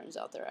design patterns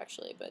out there,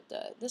 actually, but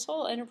this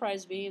whole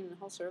enterprise view and the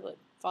whole servlet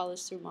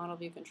follows through model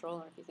view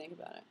controller, if you think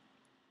about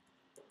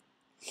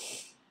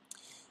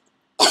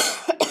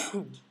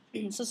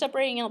it. So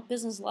separating out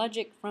business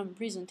logic from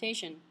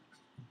presentation.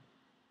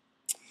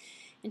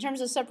 In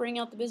terms of separating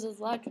out the business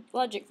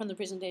logic from the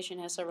presentation,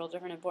 has several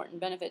different important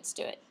benefits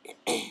to it.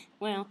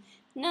 Well,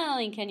 not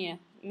only can you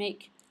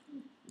make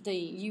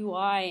the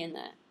UI and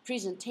the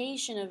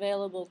presentation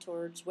available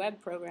towards web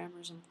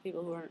programmers and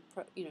people who aren't,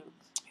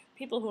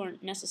 people who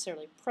aren't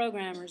necessarily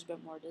programmers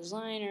but more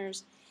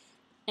designers,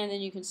 and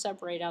then you can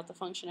separate out the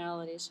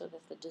functionality so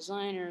that the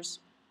designers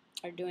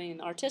are doing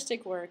the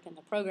artistic work and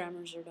the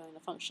programmers are doing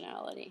the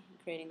functionality,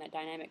 creating that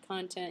dynamic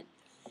content.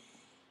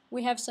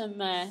 We have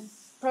some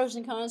pros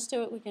and cons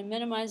to it. We can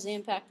minimize the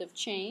impact of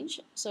change.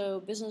 So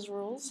business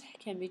rules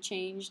can be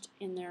changed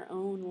in their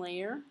own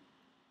layer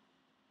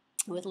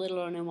with little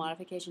or no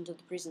modification to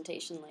the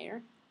presentation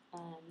layer.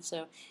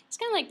 So it's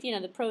kind of like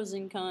the pros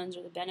and cons,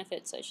 or the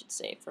benefits, I should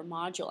say, for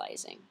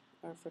modularizing,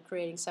 or for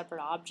creating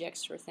separate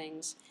objects for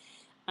things.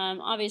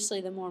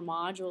 Obviously, the more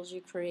modules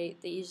you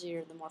create, the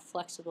easier, the more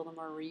flexible, the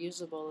more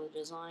reusable the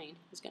design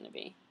is going to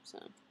be. So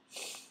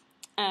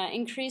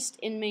increases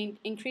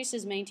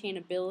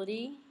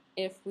maintainability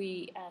if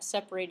we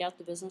separate out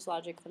the business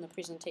logic from the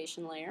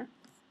presentation layer.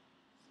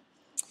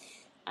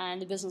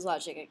 And the business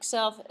logic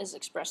itself is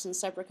expressed in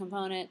separate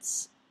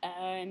components.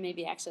 May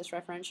be accessed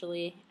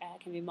referentially,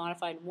 can be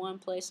modified in one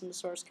place in the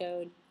source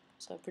code,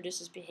 so it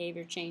produces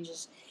behavior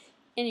changes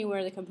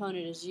anywhere the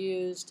component is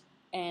used,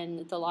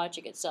 and the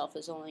logic itself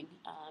is only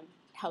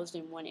housed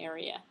in one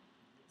area,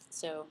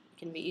 so it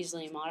can be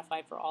easily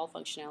modified for all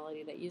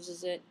functionality that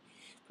uses it.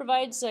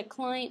 Provides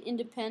client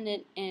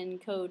independent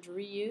and code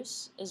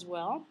reuse as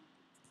well.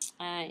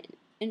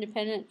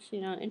 Independent,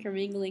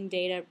 intermingling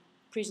data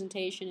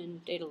presentation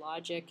and data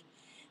logic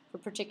for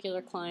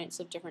particular clients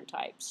of different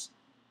types.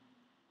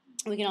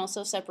 We can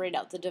also separate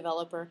out the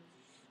developer.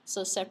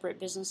 So separate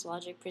business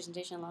logic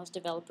presentation allows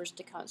developers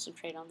to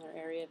concentrate on their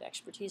area of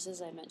expertise,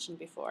 as I mentioned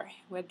before.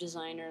 Web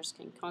designers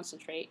can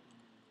concentrate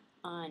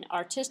on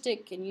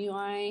artistic and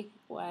UI,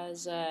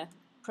 whereas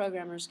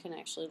programmers can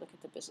actually look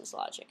at the business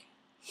logic.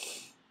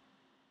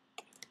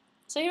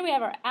 So here we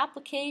have our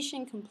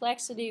application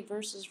complexity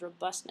versus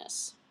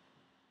robustness.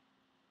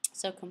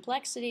 So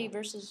complexity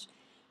versus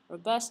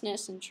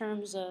robustness in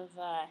terms of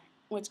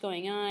what's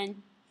going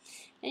on.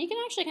 And you can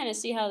actually kind of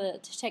see how the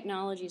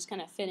technologies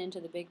kind of fit into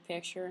the big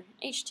picture.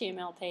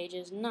 HTML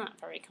pages, not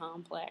very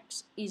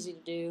complex, easy to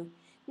do,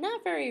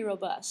 not very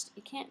robust.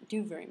 You can't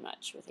do very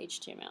much with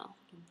HTML.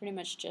 You can pretty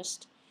much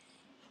just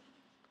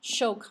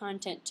show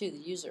content to the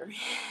user.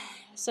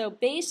 So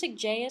basic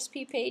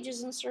JSP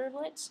pages and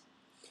servlets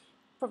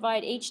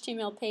provide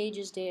HTML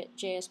pages,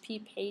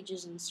 JSP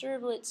pages, and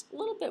servlets. A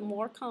little bit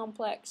more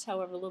complex,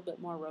 however, a little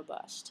bit more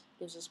robust.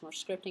 Gives us more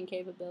scripting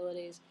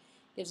capabilities,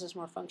 gives us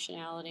more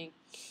functionality.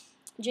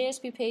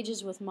 JSP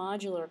pages with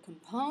modular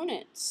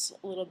components,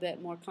 a little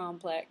bit more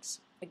complex,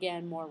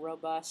 again, more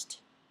robust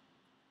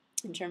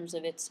in terms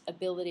of its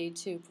ability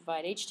to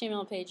provide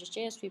HTML pages,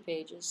 JSP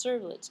pages,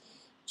 servlets,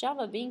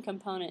 Java Bean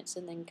components,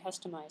 and then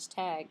customized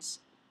tags.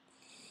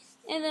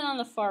 And then on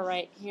the far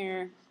right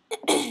here,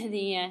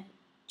 the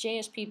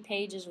JSP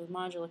pages with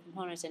modular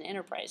components and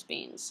enterprise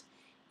beans.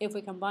 If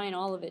we combine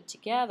all of it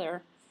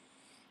together,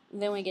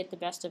 then we get the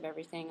best of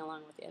everything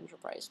along with the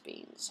enterprise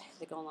beans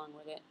that go along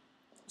with it.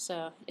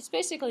 So it's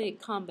basically a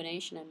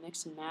combination of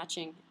mix and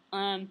matching.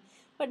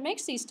 What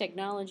makes these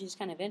technologies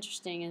kind of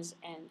interesting is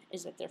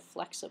that they're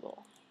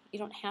flexible. You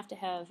don't have to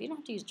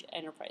use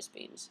enterprise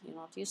beans. You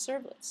don't have to use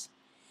servlets.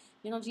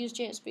 You don't have to use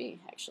JSP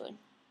actually,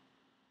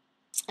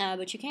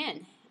 but you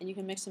can, and you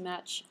can mix and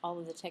match all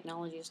of the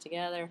technologies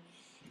together.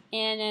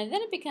 And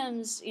then it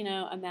becomes,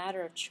 a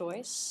matter of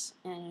choice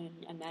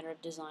and a matter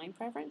of design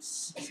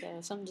preference. So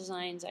some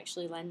designs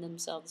actually lend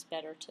themselves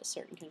better to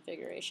certain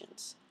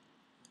configurations.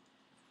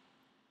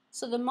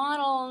 So the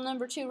model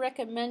number 2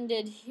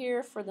 recommended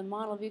here for the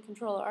model view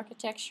controller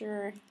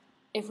architecture,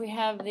 if we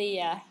have the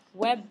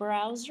web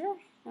browser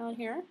out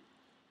here,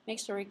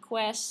 makes a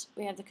request,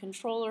 we have the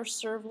controller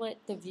servlet,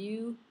 the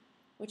view,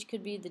 which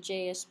could be the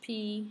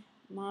JSP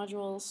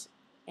modules,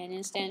 and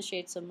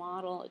instantiates a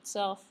model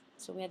itself.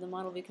 So we have the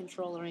model view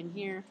controller in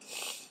here,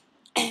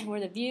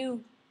 where the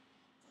view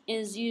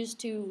is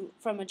used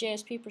from a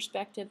JSP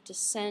perspective, to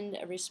send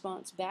a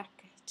response back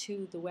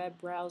to the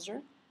web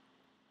browser.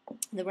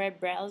 The web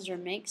browser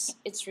makes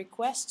its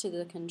request to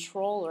the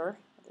controller,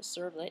 the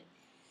servlet,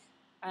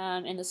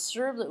 and the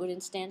servlet would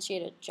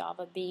instantiate a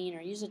Java Bean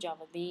or use a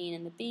Java Bean,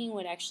 and the Bean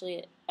would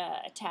actually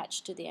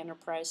attach to the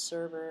enterprise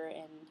server.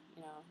 And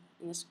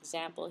in this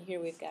example here,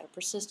 we've got a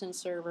persistent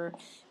server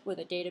with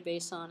a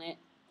database on it.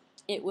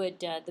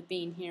 The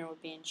Bean here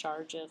would be in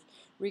charge of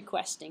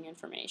requesting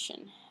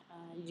information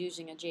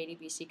using a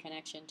JDBC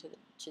connection to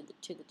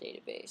the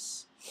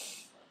database.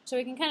 So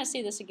we can kind of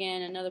see this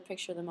again, another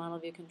picture of the model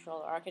view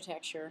controller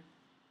architecture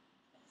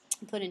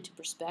put into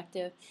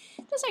perspective.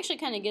 This actually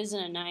kind of gives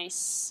it a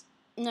nice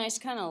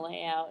kind of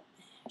layout,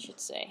 I should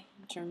say,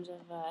 in terms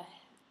of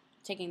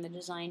taking the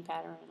design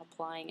pattern and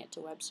applying it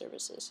to web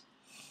services.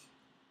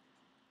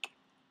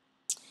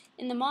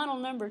 In the model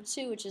number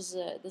 2, which is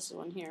this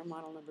one here,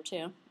 model number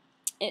 2,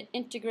 it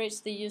integrates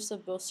the use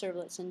of both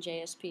servlets and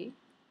JSP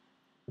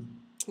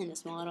in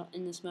this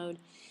mode.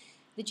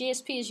 The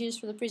JSP is used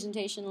for the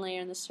presentation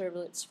layer and the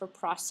servlets for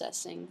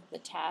processing the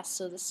tasks.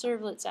 So the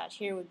servlets out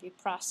here would be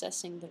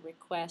processing the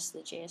request. The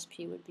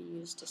JSP would be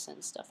used to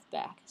send stuff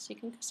back. So you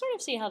can sort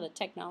of see how the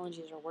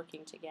technologies are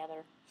working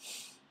together.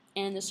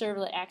 And the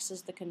servlet acts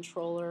as the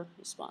controller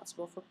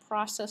responsible for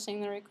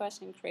processing the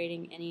request and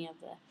creating any of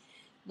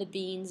the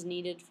beans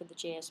needed for the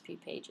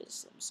JSP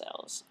pages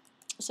themselves.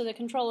 So the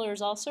controller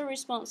is also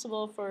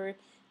responsible for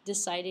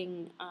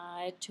deciding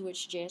to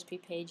which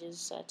JSP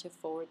pages to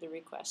forward the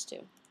request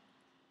to.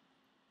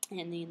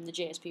 And then the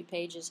JSP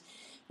pages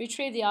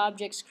retrieve the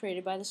objects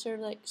created by the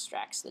servlet,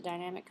 extracts the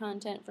dynamic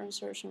content for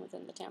insertion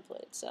within the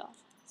template itself.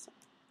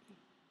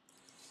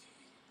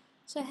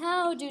 So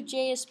how do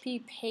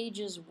JSP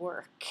pages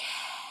work?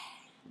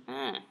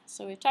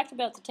 So we've talked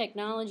about the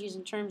technologies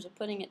in terms of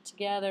putting it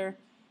together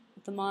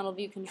with the model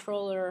view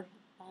controller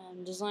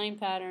design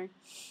pattern,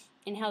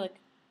 and how the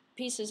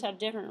pieces have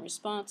different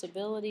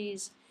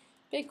responsibilities.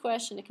 Big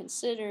question to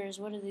consider is,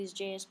 what do these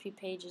JSP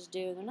pages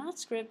do? They're not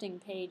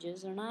scripting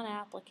pages, they're not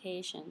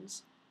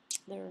applications,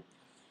 they're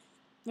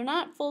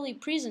not fully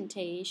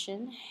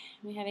presentation.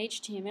 We have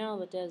HTML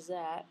that does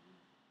that.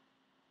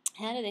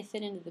 How do they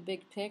fit into the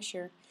big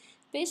picture?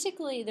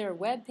 Basically, they're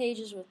web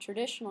pages with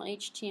traditional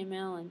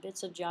HTML and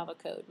bits of Java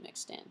code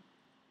mixed in.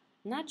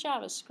 Not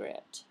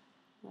JavaScript.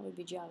 That would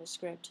be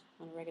JavaScript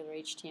on a regular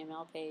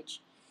HTML page.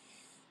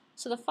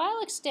 So the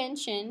file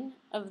extension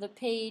of the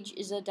page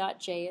is a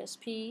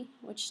 .jsp,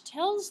 which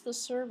tells the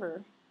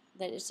server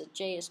that it's a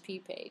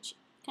JSP page,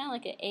 kind of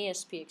like an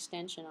ASP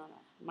extension on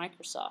a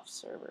Microsoft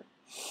server.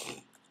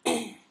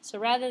 So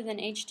rather than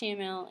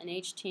HTML and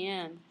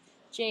HTML,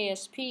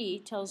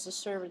 JSP tells the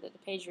server that the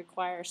page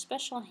requires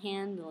special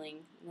handling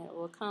that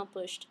will be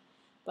accomplished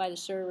by the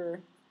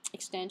server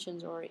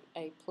extensions or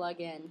a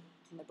plugin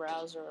in the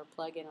browser or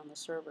plugin on the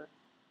server.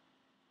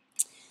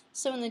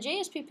 So when the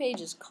JSP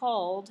page is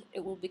called,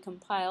 it will be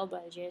compiled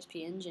by the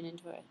JSP engine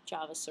into a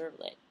Java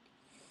servlet.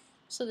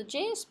 So the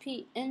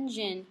JSP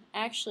engine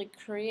actually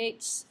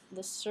creates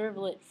the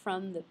servlet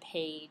from the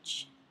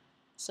page.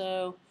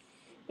 So,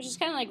 which is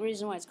kind of like the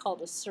reason why it's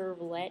called a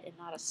servlet and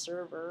not a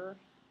server.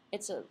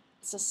 It's a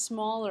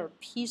smaller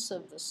piece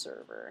of the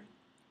server,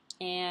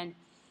 and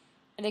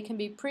they can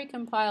be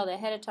pre-compiled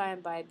ahead of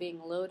time by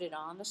being loaded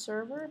on the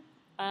server,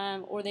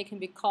 or they can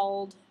be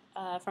called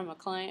from a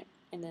client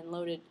and then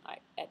loaded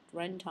at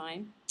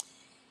runtime.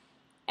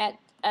 At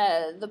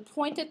the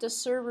point that the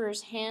server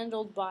is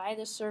handled by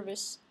the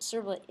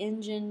servlet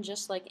engine,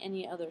 just like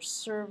any other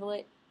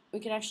servlet, we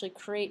can actually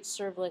create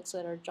servlets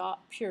that are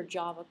pure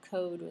Java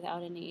code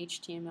without any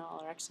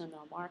HTML or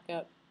XML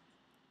markup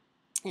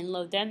and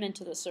load them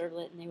into the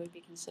servlet, and they would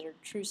be considered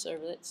true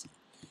servlets.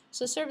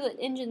 So servlet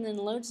engine then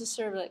loads the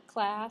servlet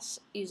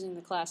class using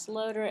the class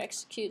loader,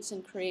 executes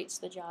and creates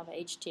the Java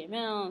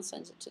HTML and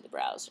sends it to the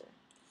browser.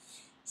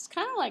 It's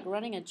kind of like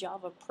running a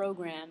Java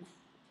program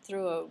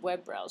through a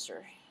web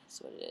browser.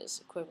 That's what it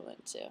is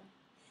equivalent to.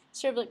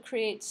 Servlet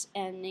creates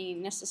any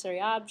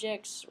necessary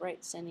objects,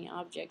 writes any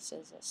objects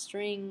as a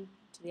string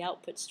to the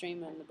output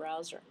stream in the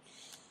browser.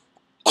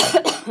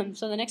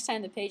 So the next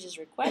time the page is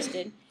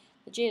requested,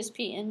 the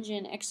JSP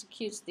engine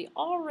executes the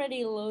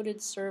already loaded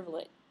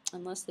servlet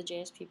unless the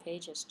JSP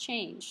page has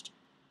changed,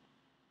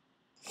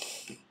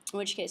 in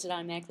which case it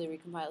automatically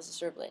recompiles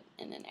the servlet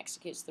and then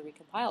executes the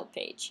recompiled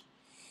page.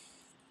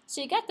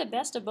 So you got the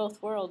best of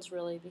both worlds,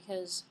 really,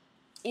 because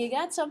you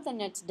got something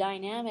that's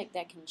dynamic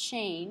that can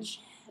change,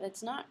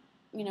 that's not,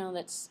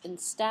 that's in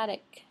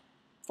static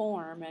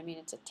form. I mean,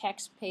 it's a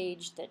text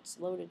page that's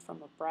loaded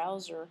from a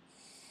browser,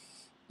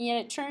 yet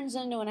it turns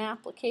into an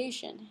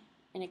application,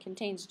 and it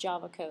contains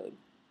Java code.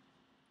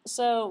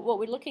 So what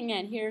we're looking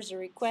at here is a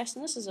request,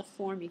 and this is a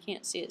form. You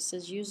can't see it. It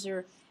says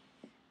user,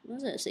 what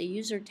does it say?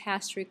 User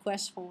task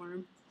request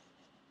form.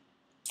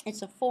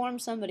 It's a form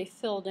somebody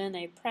filled in.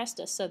 They pressed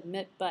a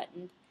submit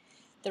button.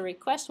 The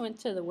request went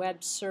to the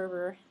web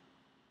server.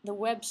 The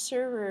web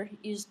server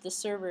used the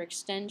server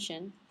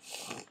extension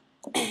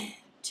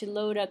to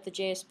load up the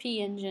JSP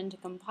engine to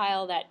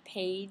compile that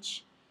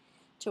page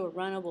to a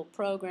runnable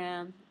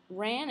program,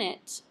 ran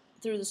it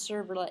through the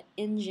servlet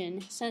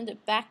engine, sent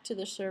it back to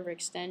the server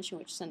extension,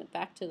 which sent it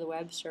back to the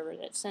web server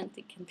that sent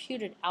the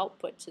computed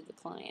output to the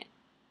client,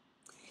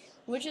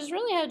 which is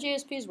really how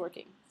JSP is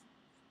working.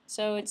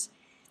 So and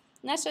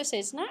that's why I say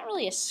it's not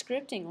really a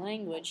scripting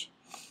language,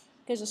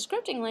 because a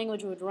scripting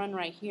language would run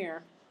right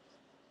here.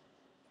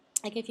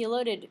 Like if you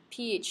loaded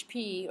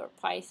PHP or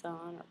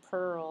Python or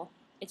Perl,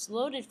 it's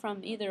loaded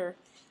from either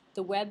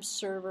the web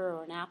server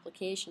or an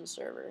application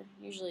server.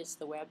 Usually it's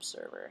the web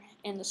server.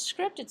 And the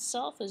script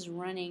itself is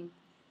running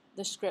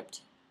the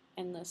script,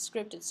 and the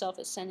script itself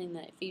is sending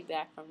the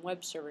feedback from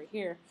web server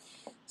here.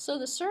 So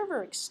the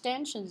server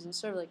extensions and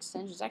servlet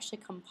extensions actually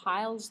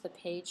compiles the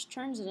page,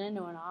 turns it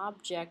into an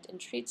object, and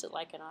treats it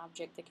like an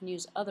object that can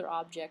use other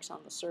objects on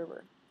the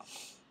server,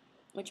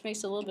 which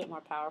makes it a little bit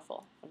more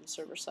powerful from the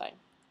server side.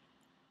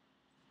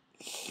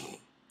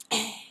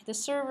 The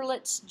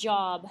servlet's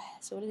job.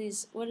 So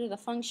what are the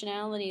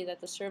functionality that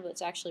the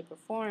servlets actually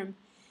perform?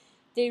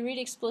 They read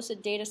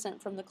explicit data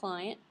sent from the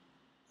client,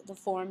 the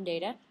form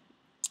data.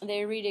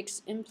 They read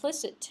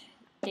implicit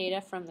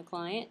data from the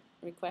client,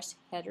 request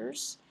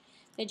headers.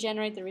 They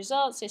generate the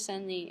results. They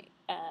send the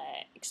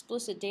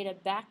explicit data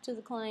back to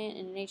the client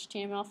in an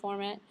HTML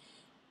format.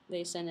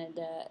 They send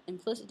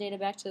implicit data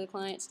back to the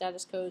client,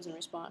 status codes and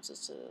responses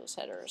to those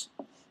headers.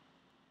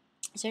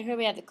 So here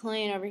we have the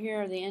client over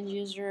here, or the end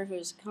user,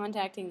 who's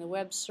contacting the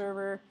web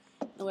server.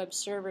 The web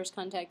server is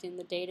contacting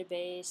the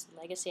database,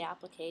 legacy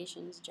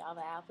applications,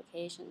 Java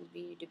applications,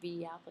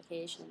 B2B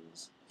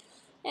applications.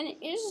 And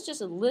this is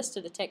just a list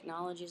of the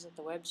technologies that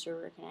the web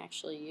server can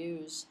actually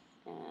use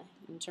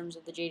in terms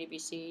of the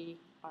JDBC,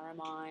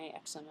 RMI,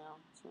 XML.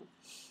 So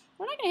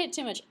we're not going to hit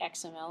too much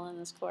XML in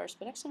this course,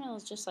 but XML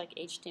is just like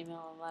HTML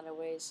in a lot of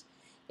ways.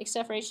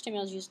 Except for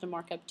HTML is used to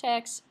mark up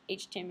text,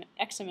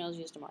 XML is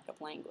used to mark up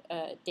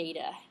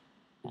data,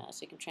 so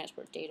you can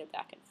transport data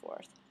back and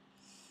forth.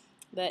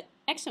 But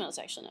XML is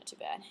actually not too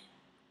bad.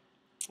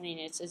 I mean,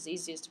 it's as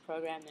easy as to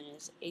program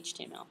as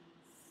HTML.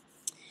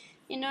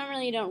 And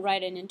normally you don't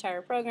write an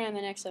entire program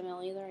in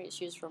XML either. It's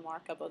used for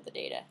markup of the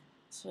data,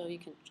 so you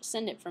can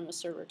send it from a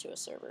server to a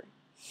server.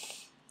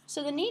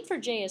 So the need for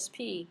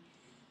JSP.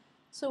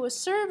 So with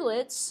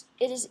servlets,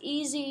 it is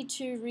easy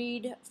to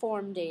read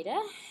form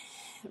data,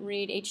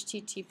 read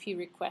HTTP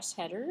request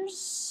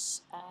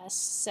headers,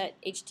 set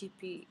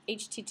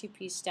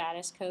HTTP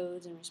status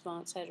codes and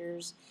response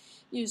headers,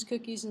 use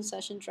cookies and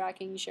session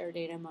tracking, share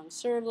data among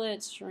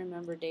servlets,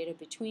 remember data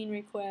between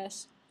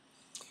requests,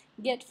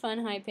 get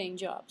fun high-paying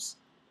jobs.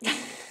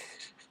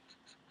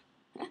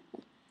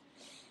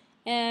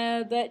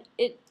 But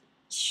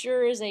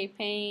sure is a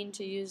pain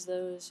to use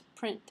those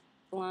print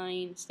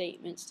line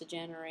statements to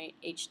generate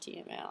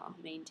HTML,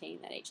 maintain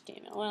that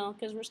HTML. Well,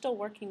 because we're still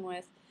working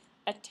with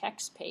a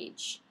text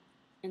page,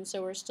 and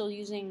so we're still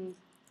using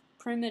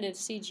primitive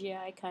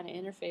CGI kind of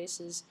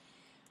interfaces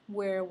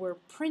where we're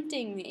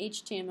printing the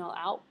HTML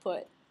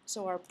output,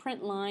 so our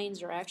print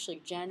lines are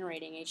actually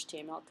generating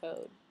HTML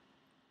code.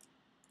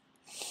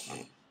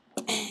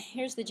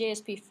 Here's the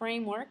JSP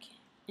framework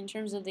in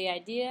terms of the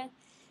idea.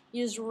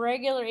 Use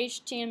regular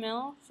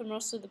HTML for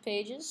most of the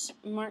pages.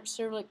 Mark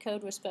servlet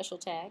code with special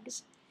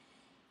tags.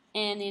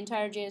 And the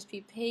entire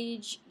JSP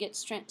page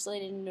gets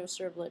translated into a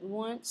servlet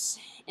once,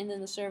 and then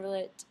the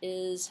servlet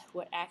is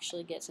what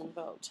actually gets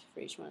invoked for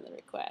each one of the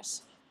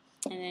requests.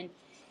 And then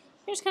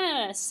here's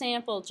kind of a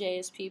sample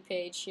JSP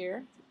page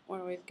here,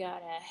 where we've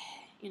got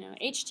a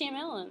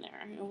HTML in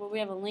there. And we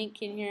have a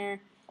link in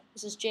here.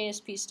 This is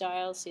JSP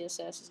style.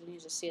 CSS is going to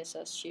use a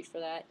CSS sheet for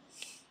that.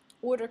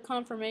 Order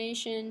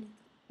confirmation.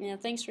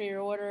 Thanks for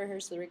your order.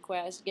 Here's the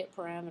request. Get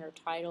parameter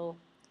title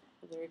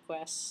of the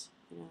requests.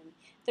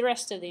 The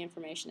rest of the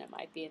information that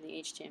might be in the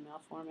HTML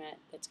format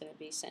that's going to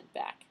be sent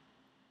back.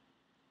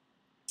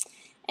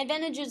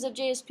 Advantages of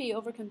JSP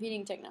over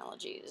competing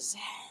technologies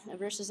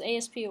versus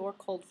ASP or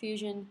Cold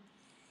Fusion.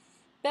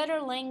 Better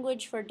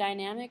language for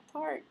dynamic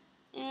part.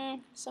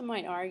 Some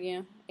might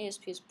argue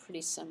ASP is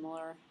pretty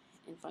similar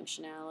in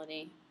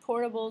functionality.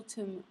 Portable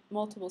to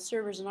multiple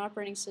servers and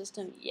operating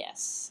system.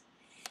 Yes.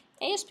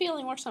 ASP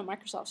only works on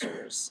Microsoft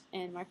servers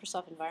and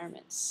Microsoft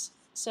environments.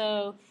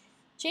 So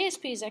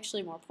JSP is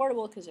actually more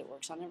portable because it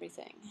works on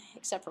everything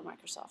except for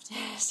Microsoft.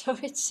 So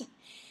it's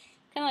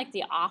kind of like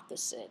the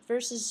opposite.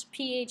 Versus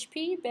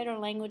PHP, better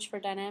language for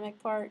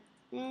dynamic part.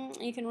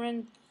 You can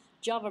run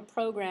Java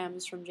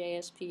programs from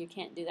JSP. You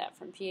can't do that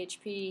from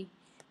PHP.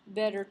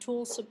 Better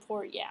tool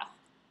support, yeah.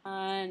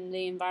 And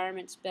the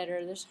environment's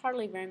better. There's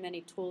hardly very many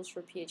tools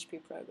for PHP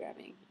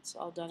programming. It's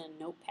all done in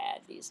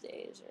Notepad these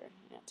days, or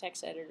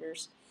text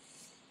editors.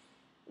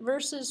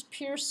 Versus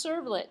pure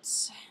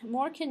servlets.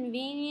 More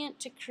convenient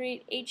to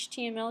create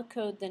HTML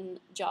code than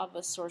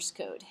Java source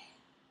code.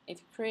 If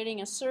you're creating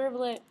a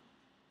servlet,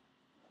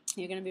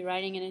 you're going to be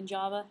writing it in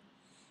Java.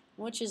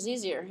 Which is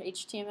easier,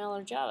 HTML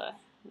or Java?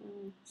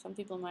 Some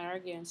people might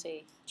argue and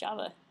say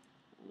Java.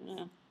 I don't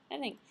know.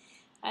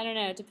 I don't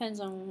know. It depends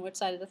on what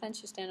side of the fence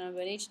you stand on,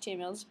 but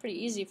HTML is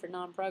pretty easy for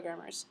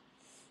non-programmers.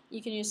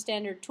 You can use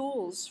standard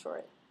tools for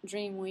it.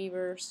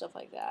 Dreamweaver, stuff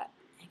like that.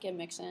 You can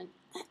mix in.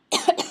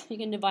 You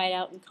can divide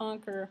out and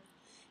conquer.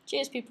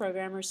 JSP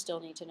programmers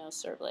still need to know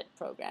servlet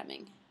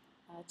programming,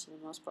 to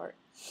the most part.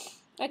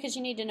 Because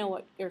you need to know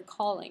what you're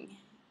calling.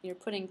 You're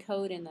putting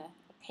code in the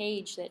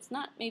page that's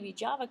not maybe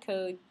Java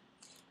code,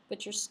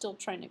 but you're still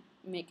trying to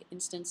make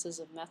instances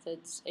of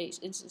methods,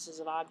 instances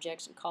of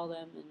objects, and call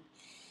them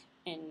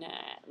and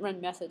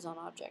run methods on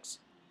objects.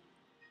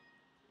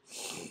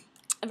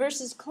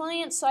 Versus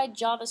client-side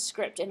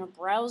JavaScript. In a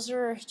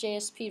browser,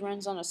 JSP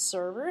runs on a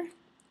server.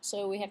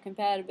 So we have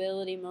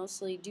compatibility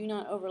mostly. Do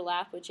not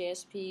overlap with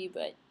JSP,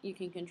 but you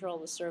can control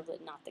the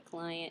servlet, not the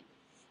client.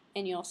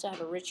 And you also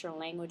have a richer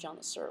language on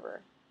the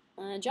server.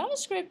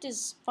 JavaScript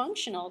is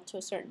functional to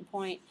a certain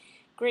point.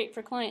 Great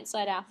for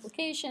client-side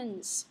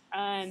applications,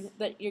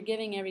 but you're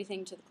giving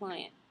everything to the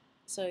client.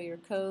 So your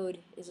code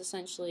is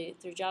essentially,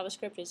 through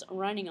JavaScript, is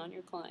running on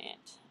your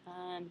client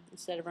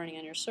instead of running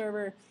on your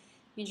server. It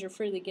means you're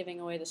freely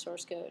giving away the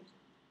source code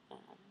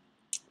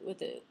with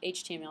the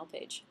HTML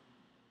page.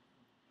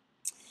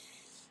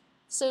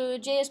 So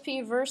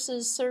JSP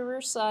versus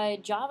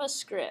server-side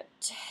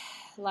JavaScript,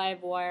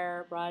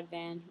 Livewire,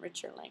 broadband,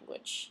 richer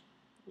language.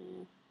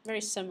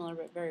 Very similar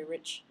but very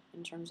rich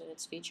in terms of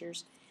its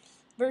features.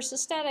 Versus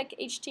static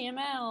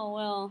HTML,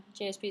 well,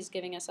 JSP is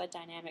giving us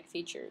dynamic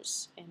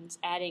features and it's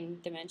adding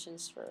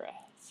dimensions for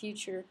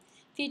future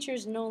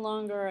features. No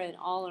longer an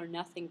all or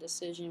nothing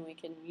decision. We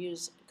can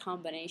use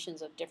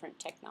combinations of different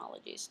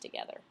technologies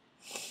together.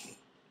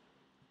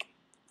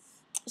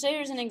 So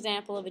here's an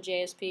example of a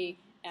JSP.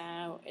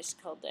 It's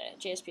called the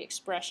JSP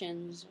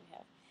expressions. We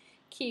have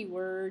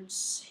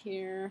keywords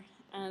here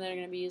that are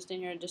going to be used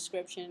in your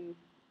description.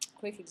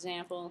 Quick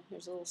example.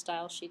 Here's a little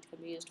style sheet that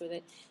can be used with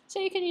it. So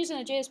you can use in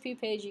a JSP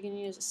page. You can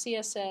use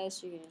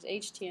CSS. You can use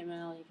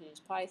HTML. You can use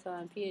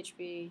Python,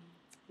 PHP.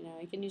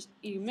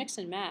 You mix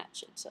and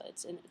match.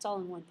 It's all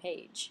in one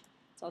page.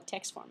 It's all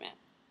text format.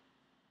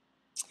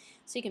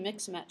 So you can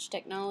mix and match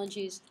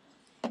technologies.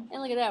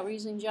 And look at that. We're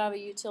using Java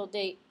util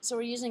date. So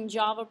we're using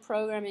Java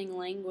programming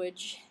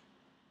language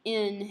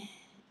in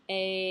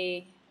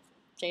a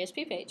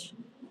JSP page,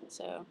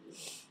 so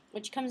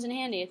which comes in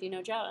handy if you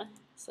know Java.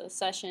 So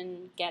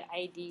session, get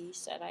ID,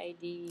 set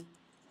ID,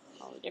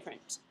 all the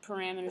different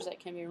parameters that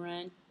can be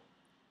run.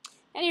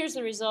 And here's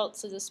the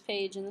results of this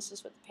page, and this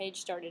is what the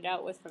page started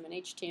out with from an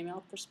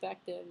HTML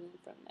perspective and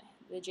from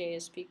the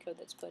JSP code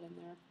that's put in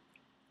there.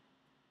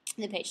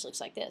 And the page looks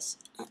like this.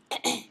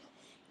 And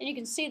you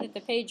can see that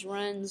the page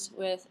runs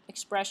with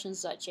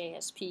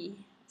expressions.jsp.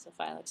 It's a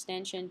file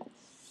extension.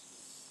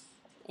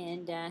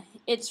 And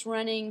it's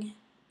running,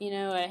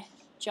 a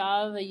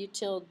Java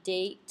util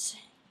date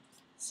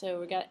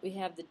So we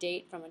have the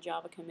date from a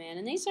Java command,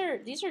 and this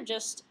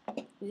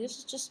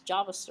is just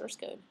Java source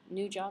code,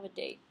 new Java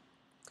date.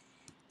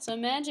 So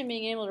imagine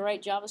being able to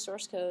write Java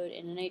source code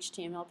in an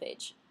HTML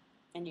page,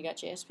 and you got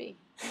JSP.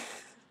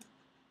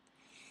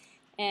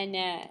 And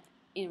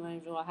you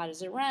know, well, how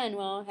does it run?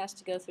 Well, it has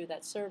to go through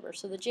that server.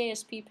 So the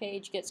JSP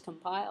page gets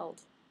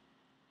compiled,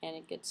 and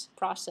it gets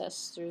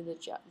processed through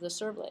the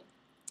servlet,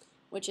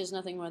 which is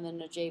nothing more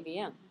than a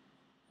JVM.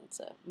 It's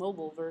a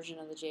mobile version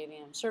of the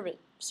JVM,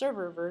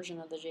 server version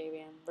of the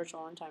JVM,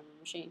 virtual runtime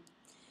machine.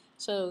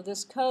 So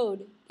this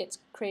code gets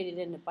created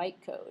into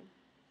bytecode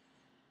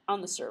on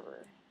the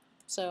server.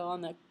 So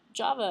on the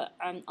Java,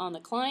 on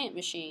the client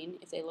machine,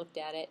 if they looked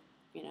at it,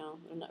 you know,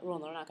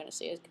 they're not going to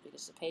see it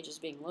because the page is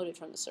being loaded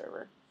from the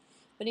server.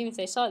 But even if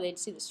they saw it, they'd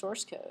see the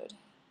source code.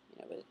 You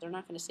know, but they're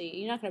not going to see.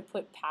 You're not going to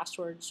put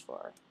passwords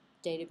for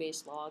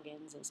database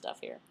logins and stuff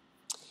here.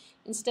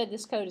 Instead,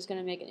 this code is going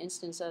to make an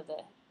instance of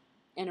the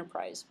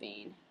enterprise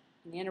bean,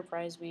 and the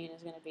enterprise bean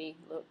is going to be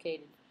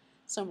located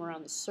somewhere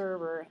on the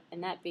server,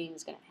 and that bean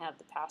is going to have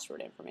the password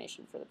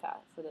information for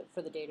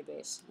the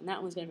database, and that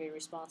one's going to be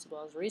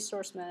responsible as a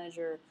resource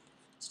manager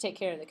to take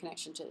care of the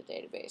connection to the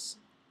database.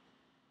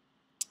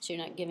 So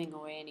you're not giving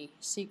away any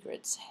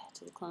secrets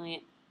to the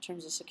client in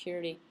terms of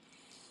security.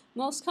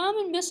 Most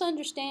common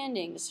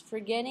misunderstandings: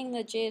 forgetting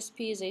that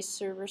JSP is a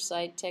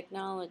server-side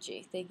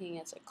technology, thinking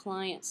it's a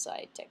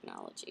client-side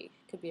technology.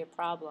 Could be a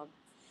problem.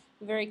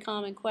 A very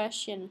common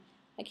question: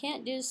 I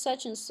can't do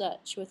such and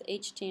such with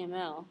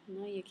HTML.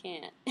 No, you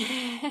can't.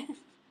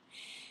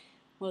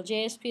 Will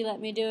JSP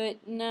let me do it?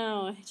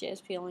 No,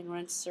 JSP only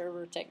runs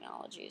server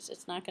technologies.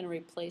 It's not going to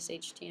replace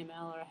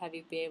HTML or have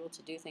you be able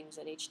to do things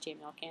that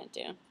HTML can't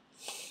do.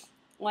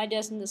 Why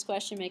doesn't this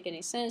question make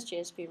any sense?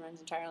 JSP runs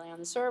entirely on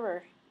the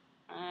server,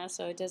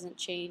 so it doesn't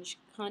change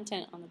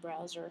content on the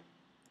browser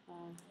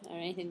or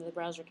anything that the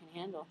browser can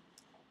handle.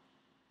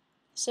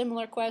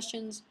 Similar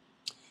questions: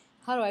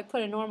 how do I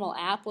put a normal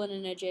applet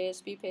in a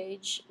JSP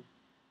page?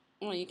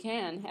 Well, you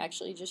can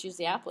actually just use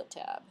the applet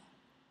tag.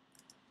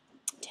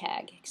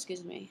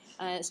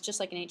 It's just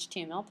like an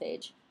HTML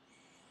page.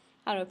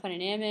 How do I put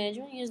an image?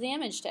 Well, use the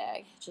image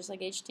tag, just like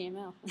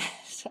HTML.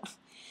 So,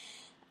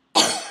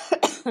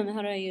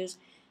 how do I use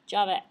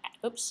Java?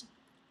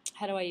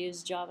 How do I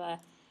use Java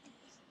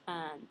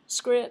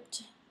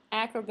script,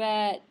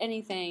 Acrobat,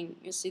 anything?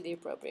 You'll see the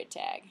appropriate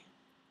tag.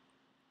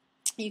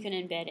 You can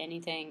embed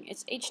anything.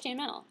 It's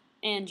HTML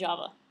and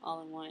Java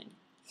all in one.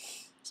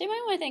 So you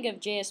might want to think of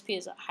JSP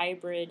as a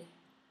hybrid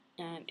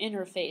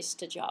interface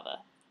to Java.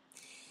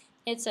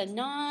 It's a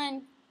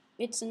non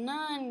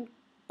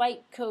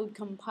bytecode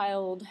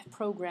compiled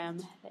program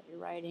that you're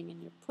writing,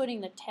 and you're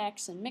putting the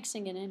text and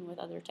mixing it in with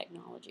other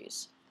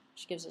technologies,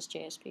 which gives us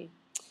JSP.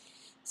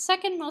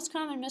 Second most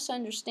common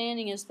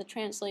misunderstanding is the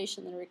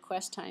translation and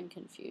request time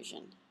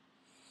confusion.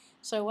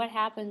 So what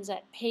happens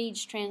at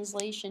page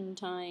translation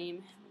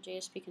time?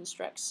 JSP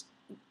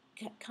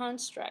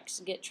constructs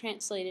get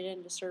translated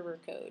into server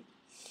code,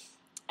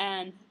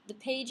 and the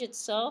page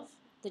itself,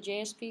 the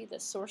JSP, the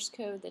source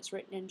code that's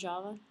written in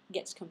Java,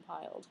 gets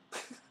compiled.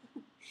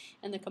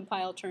 And the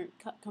compiled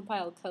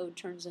code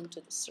turns into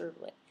the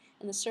servlet,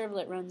 and the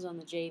servlet runs on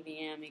the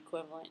JVM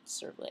equivalent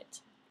servlet.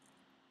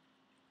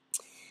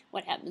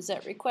 What happens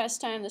at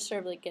request time? The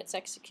servlet gets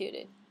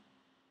executed.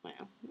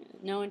 Well,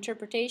 no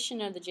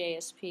interpretation of the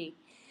JSP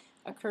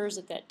occurs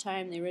at that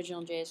time. The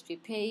original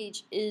JSP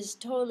page is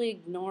totally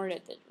ignored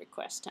at the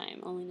request time.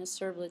 Only the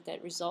servlet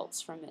that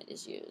results from it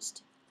is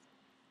used.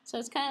 So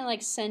it's kind of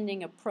like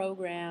sending a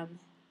program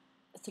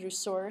through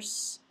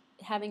source,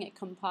 having it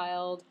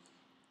compiled.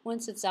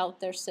 Once it's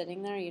out there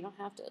sitting there, you don't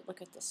have to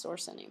look at the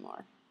source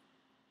anymore.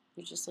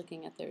 You're just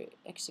looking at the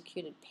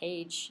executed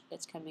page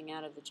that's coming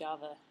out of the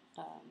Java,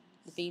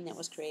 the bean that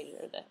was created,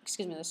 or the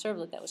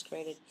servlet that was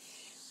created.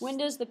 When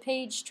does the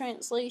page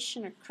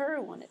translation occur?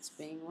 When it's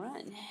being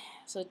run.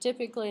 So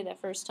typically the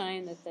first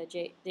time that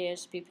the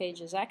JSP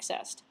page is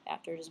accessed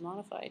after it is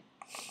modified.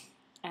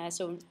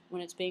 So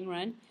when it's being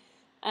run.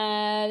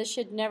 This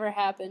should never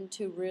happen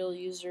to real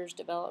users.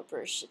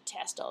 Developers should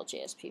test all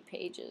JSP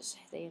pages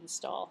they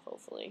install,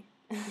 hopefully.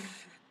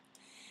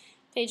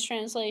 Page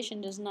translation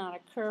does not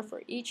occur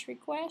for each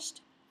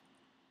request.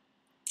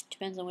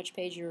 Depends on which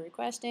page you're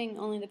requesting.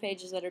 Only the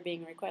pages that are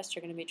being requested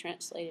are going to be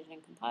translated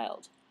and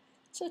compiled.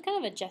 So it's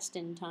kind of a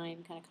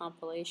just-in-time kind of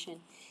compilation.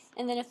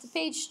 And then if the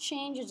page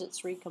changes,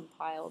 it's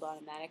recompiled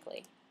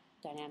automatically,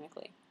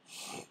 dynamically.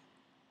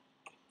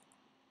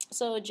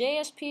 So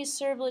JSP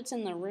servlets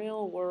in the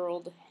real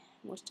world.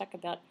 Let's talk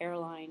about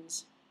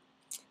airlines.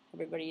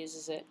 Everybody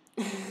uses it.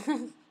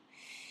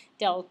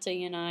 Delta,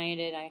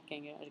 United. I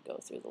can go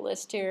through the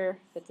list here,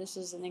 but this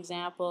is an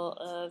example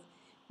of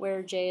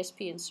where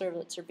JSP and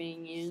servlets are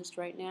being used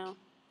right now,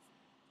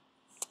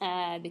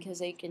 because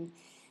they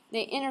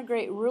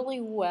integrate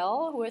really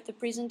well with the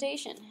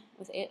presentation,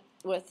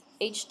 with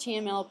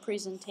HTML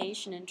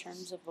presentation in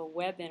terms of a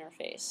web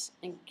interface,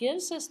 and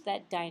gives us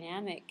that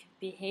dynamic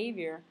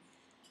behavior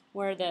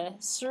where the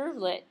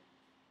servlet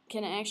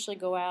can actually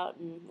go out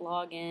and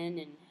log in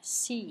and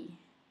see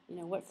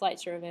what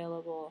flights are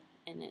available,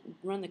 and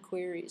run the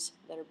queries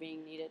that are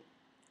being needed.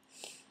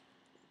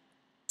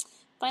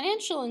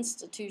 Financial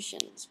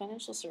institutions,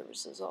 financial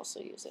services also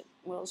use it.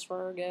 Wells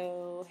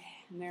Fargo,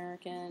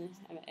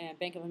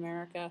 Bank of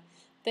America.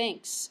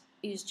 Banks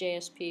use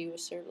JSP with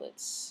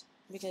servlets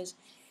because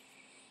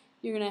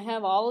you're going to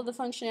have all of the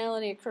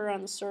functionality occur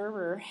on the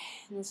server,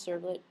 and the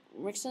servlet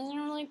works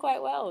really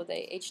quite well with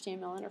a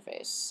HTML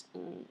interface,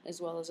 as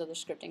well as other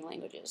scripting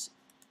languages.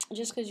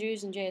 Just because you're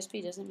using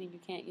JSP doesn't mean you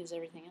can't use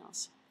everything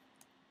else.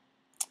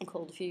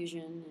 Cold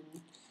Fusion,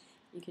 and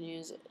you can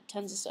use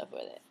tons of stuff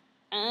with it.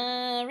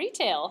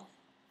 Retail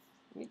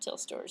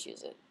stores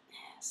use it.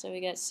 So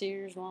we got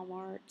Sears,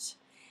 Walmart,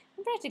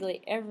 and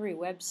practically every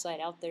website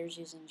out there is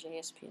using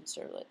JSP and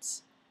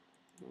servlets.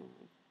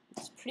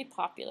 It's pretty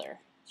popular,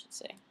 I should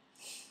say.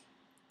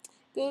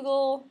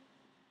 Google,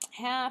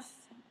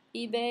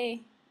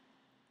 eBay,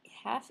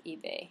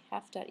 eBay,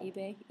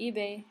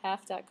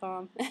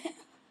 half.com.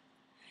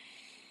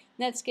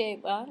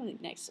 Netscape, well, I don't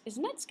think is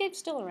Netscape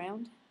still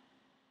around?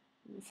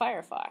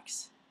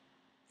 Firefox.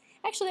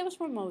 Actually, that was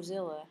from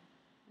Mozilla.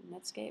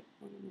 Netscape,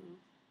 I don't know.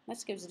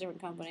 Netscape's a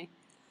different company.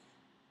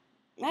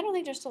 I don't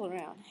think they're still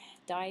around.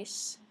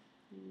 Dice,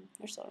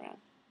 they're still around.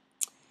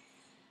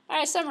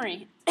 Alright,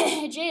 summary.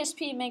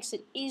 JSP makes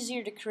it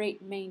easier to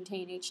create and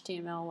maintain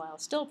HTML while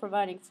still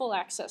providing full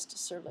access to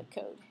servlet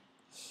code.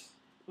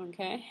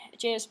 Okay,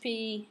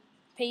 JSP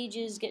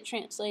pages get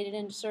translated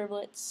into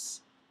servlets.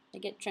 They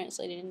get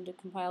translated into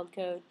compiled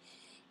code.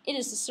 It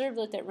is the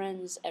servlet that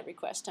runs at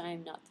request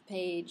time, not the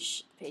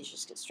page. The page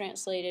just gets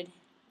translated.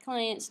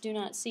 Clients do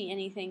not see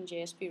anything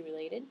JSP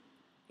related.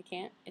 They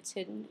can't. It's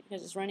hidden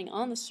because it's running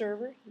on the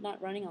server,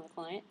 not running on the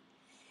client.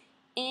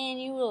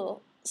 And you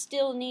will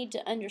still need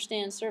to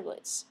understand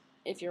servlets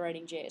if you're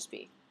writing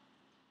JSP.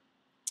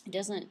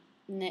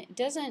 It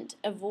doesn't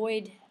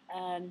avoid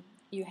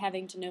you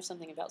having to know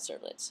something about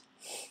servlets.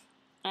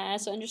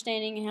 So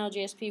understanding how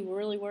JSP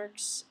really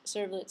works,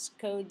 servlets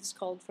codes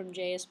called from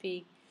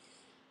JSP,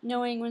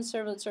 knowing when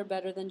servlets are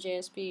better than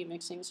JSP,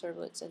 mixing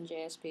servlets and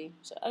JSP.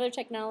 So other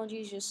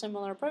technologies use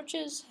similar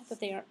approaches, but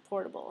they aren't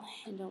portable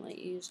and don't let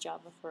you use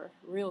Java for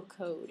real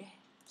code.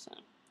 So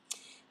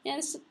yeah,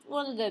 this is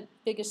one of the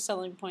biggest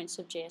selling points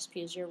of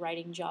JSP is you're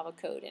writing Java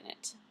code in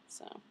it.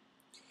 So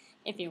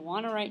if you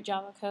want to write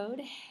Java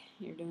code,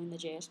 you're doing the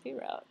JSP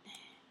route.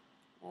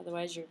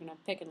 Otherwise, you're going to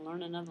pick and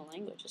learn another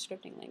language, a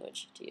scripting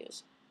language to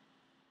use.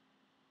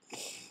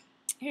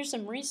 Here's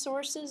some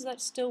resources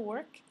that still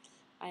work.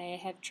 I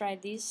have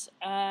tried these.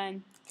 I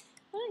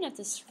don't know if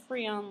this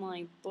free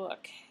online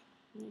book.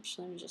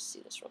 Actually, let me just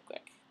see this real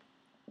quick.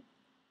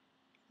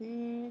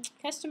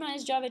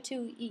 Customized Java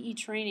 2 EE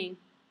training.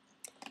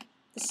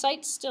 The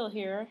site's still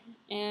here,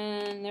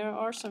 and there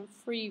are some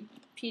free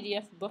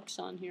PDF books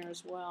on here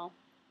as well.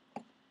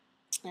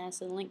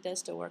 So the link does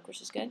still work,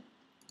 which is good.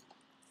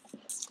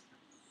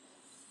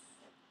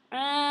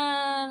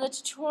 The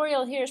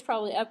tutorial here is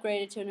probably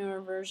upgraded to a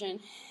newer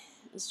version,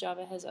 as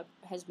Java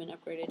has been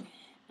upgraded.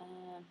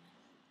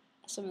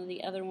 Some of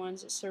the other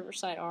ones,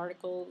 server-side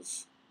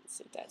articles. Let's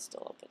see if that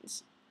still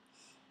opens.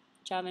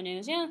 Java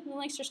News, yeah, the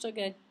links are still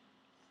good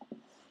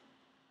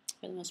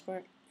for the most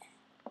part.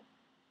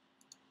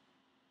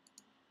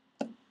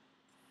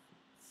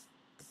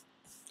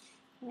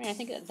 Alright, I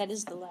think that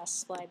is the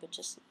last slide, but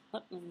just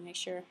let me make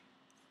sure.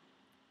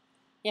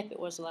 Yep, it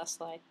was the last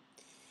slide.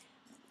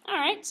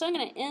 Alright, so I'm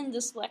going to end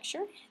this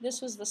lecture.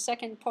 This was the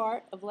second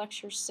part of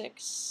Lecture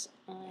 6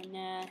 on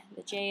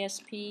the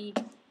JSP,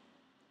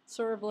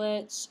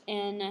 servlets,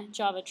 and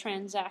Java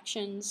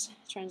transactions,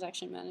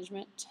 transaction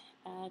management,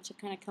 to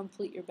kind of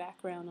complete your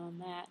background on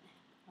that.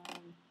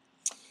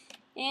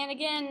 And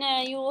again,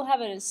 you will have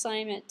an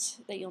assignment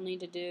that you'll need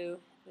to do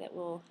that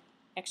will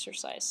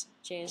exercise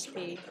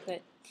JSP,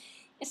 but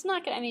it's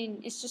not going to, I mean,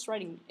 it's just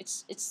writing,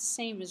 it's the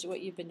same as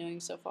what you've been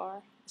doing so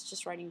far. It's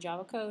just writing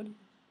Java code.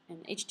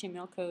 And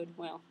HTML code,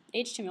 well,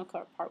 HTML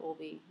part will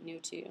be new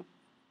to you.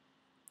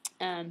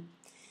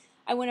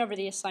 I went over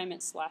the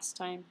assignments last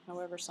time,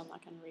 however, so I'm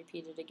not going to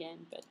repeat it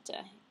again. But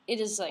it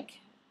is like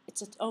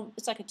it's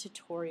like a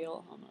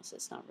tutorial almost.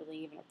 It's not really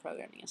even a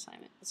programming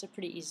assignment. It's a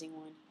pretty easy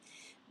one.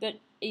 But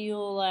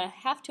you'll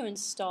have to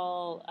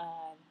install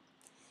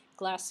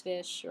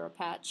Glassfish or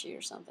Apache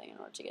or something in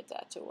order to get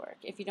that to work.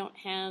 If you don't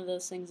have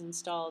those things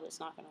installed,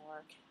 it's not going to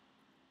work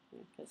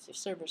because your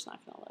server's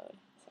not going to load.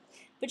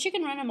 But you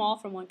can run them all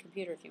from one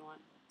computer if you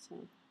want. So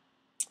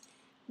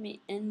let me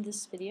end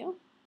this video.